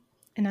Lindsay.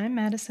 And I'm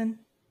Madison.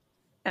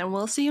 And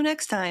we'll see you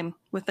next time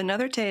with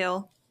another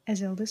tale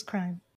as old as crime.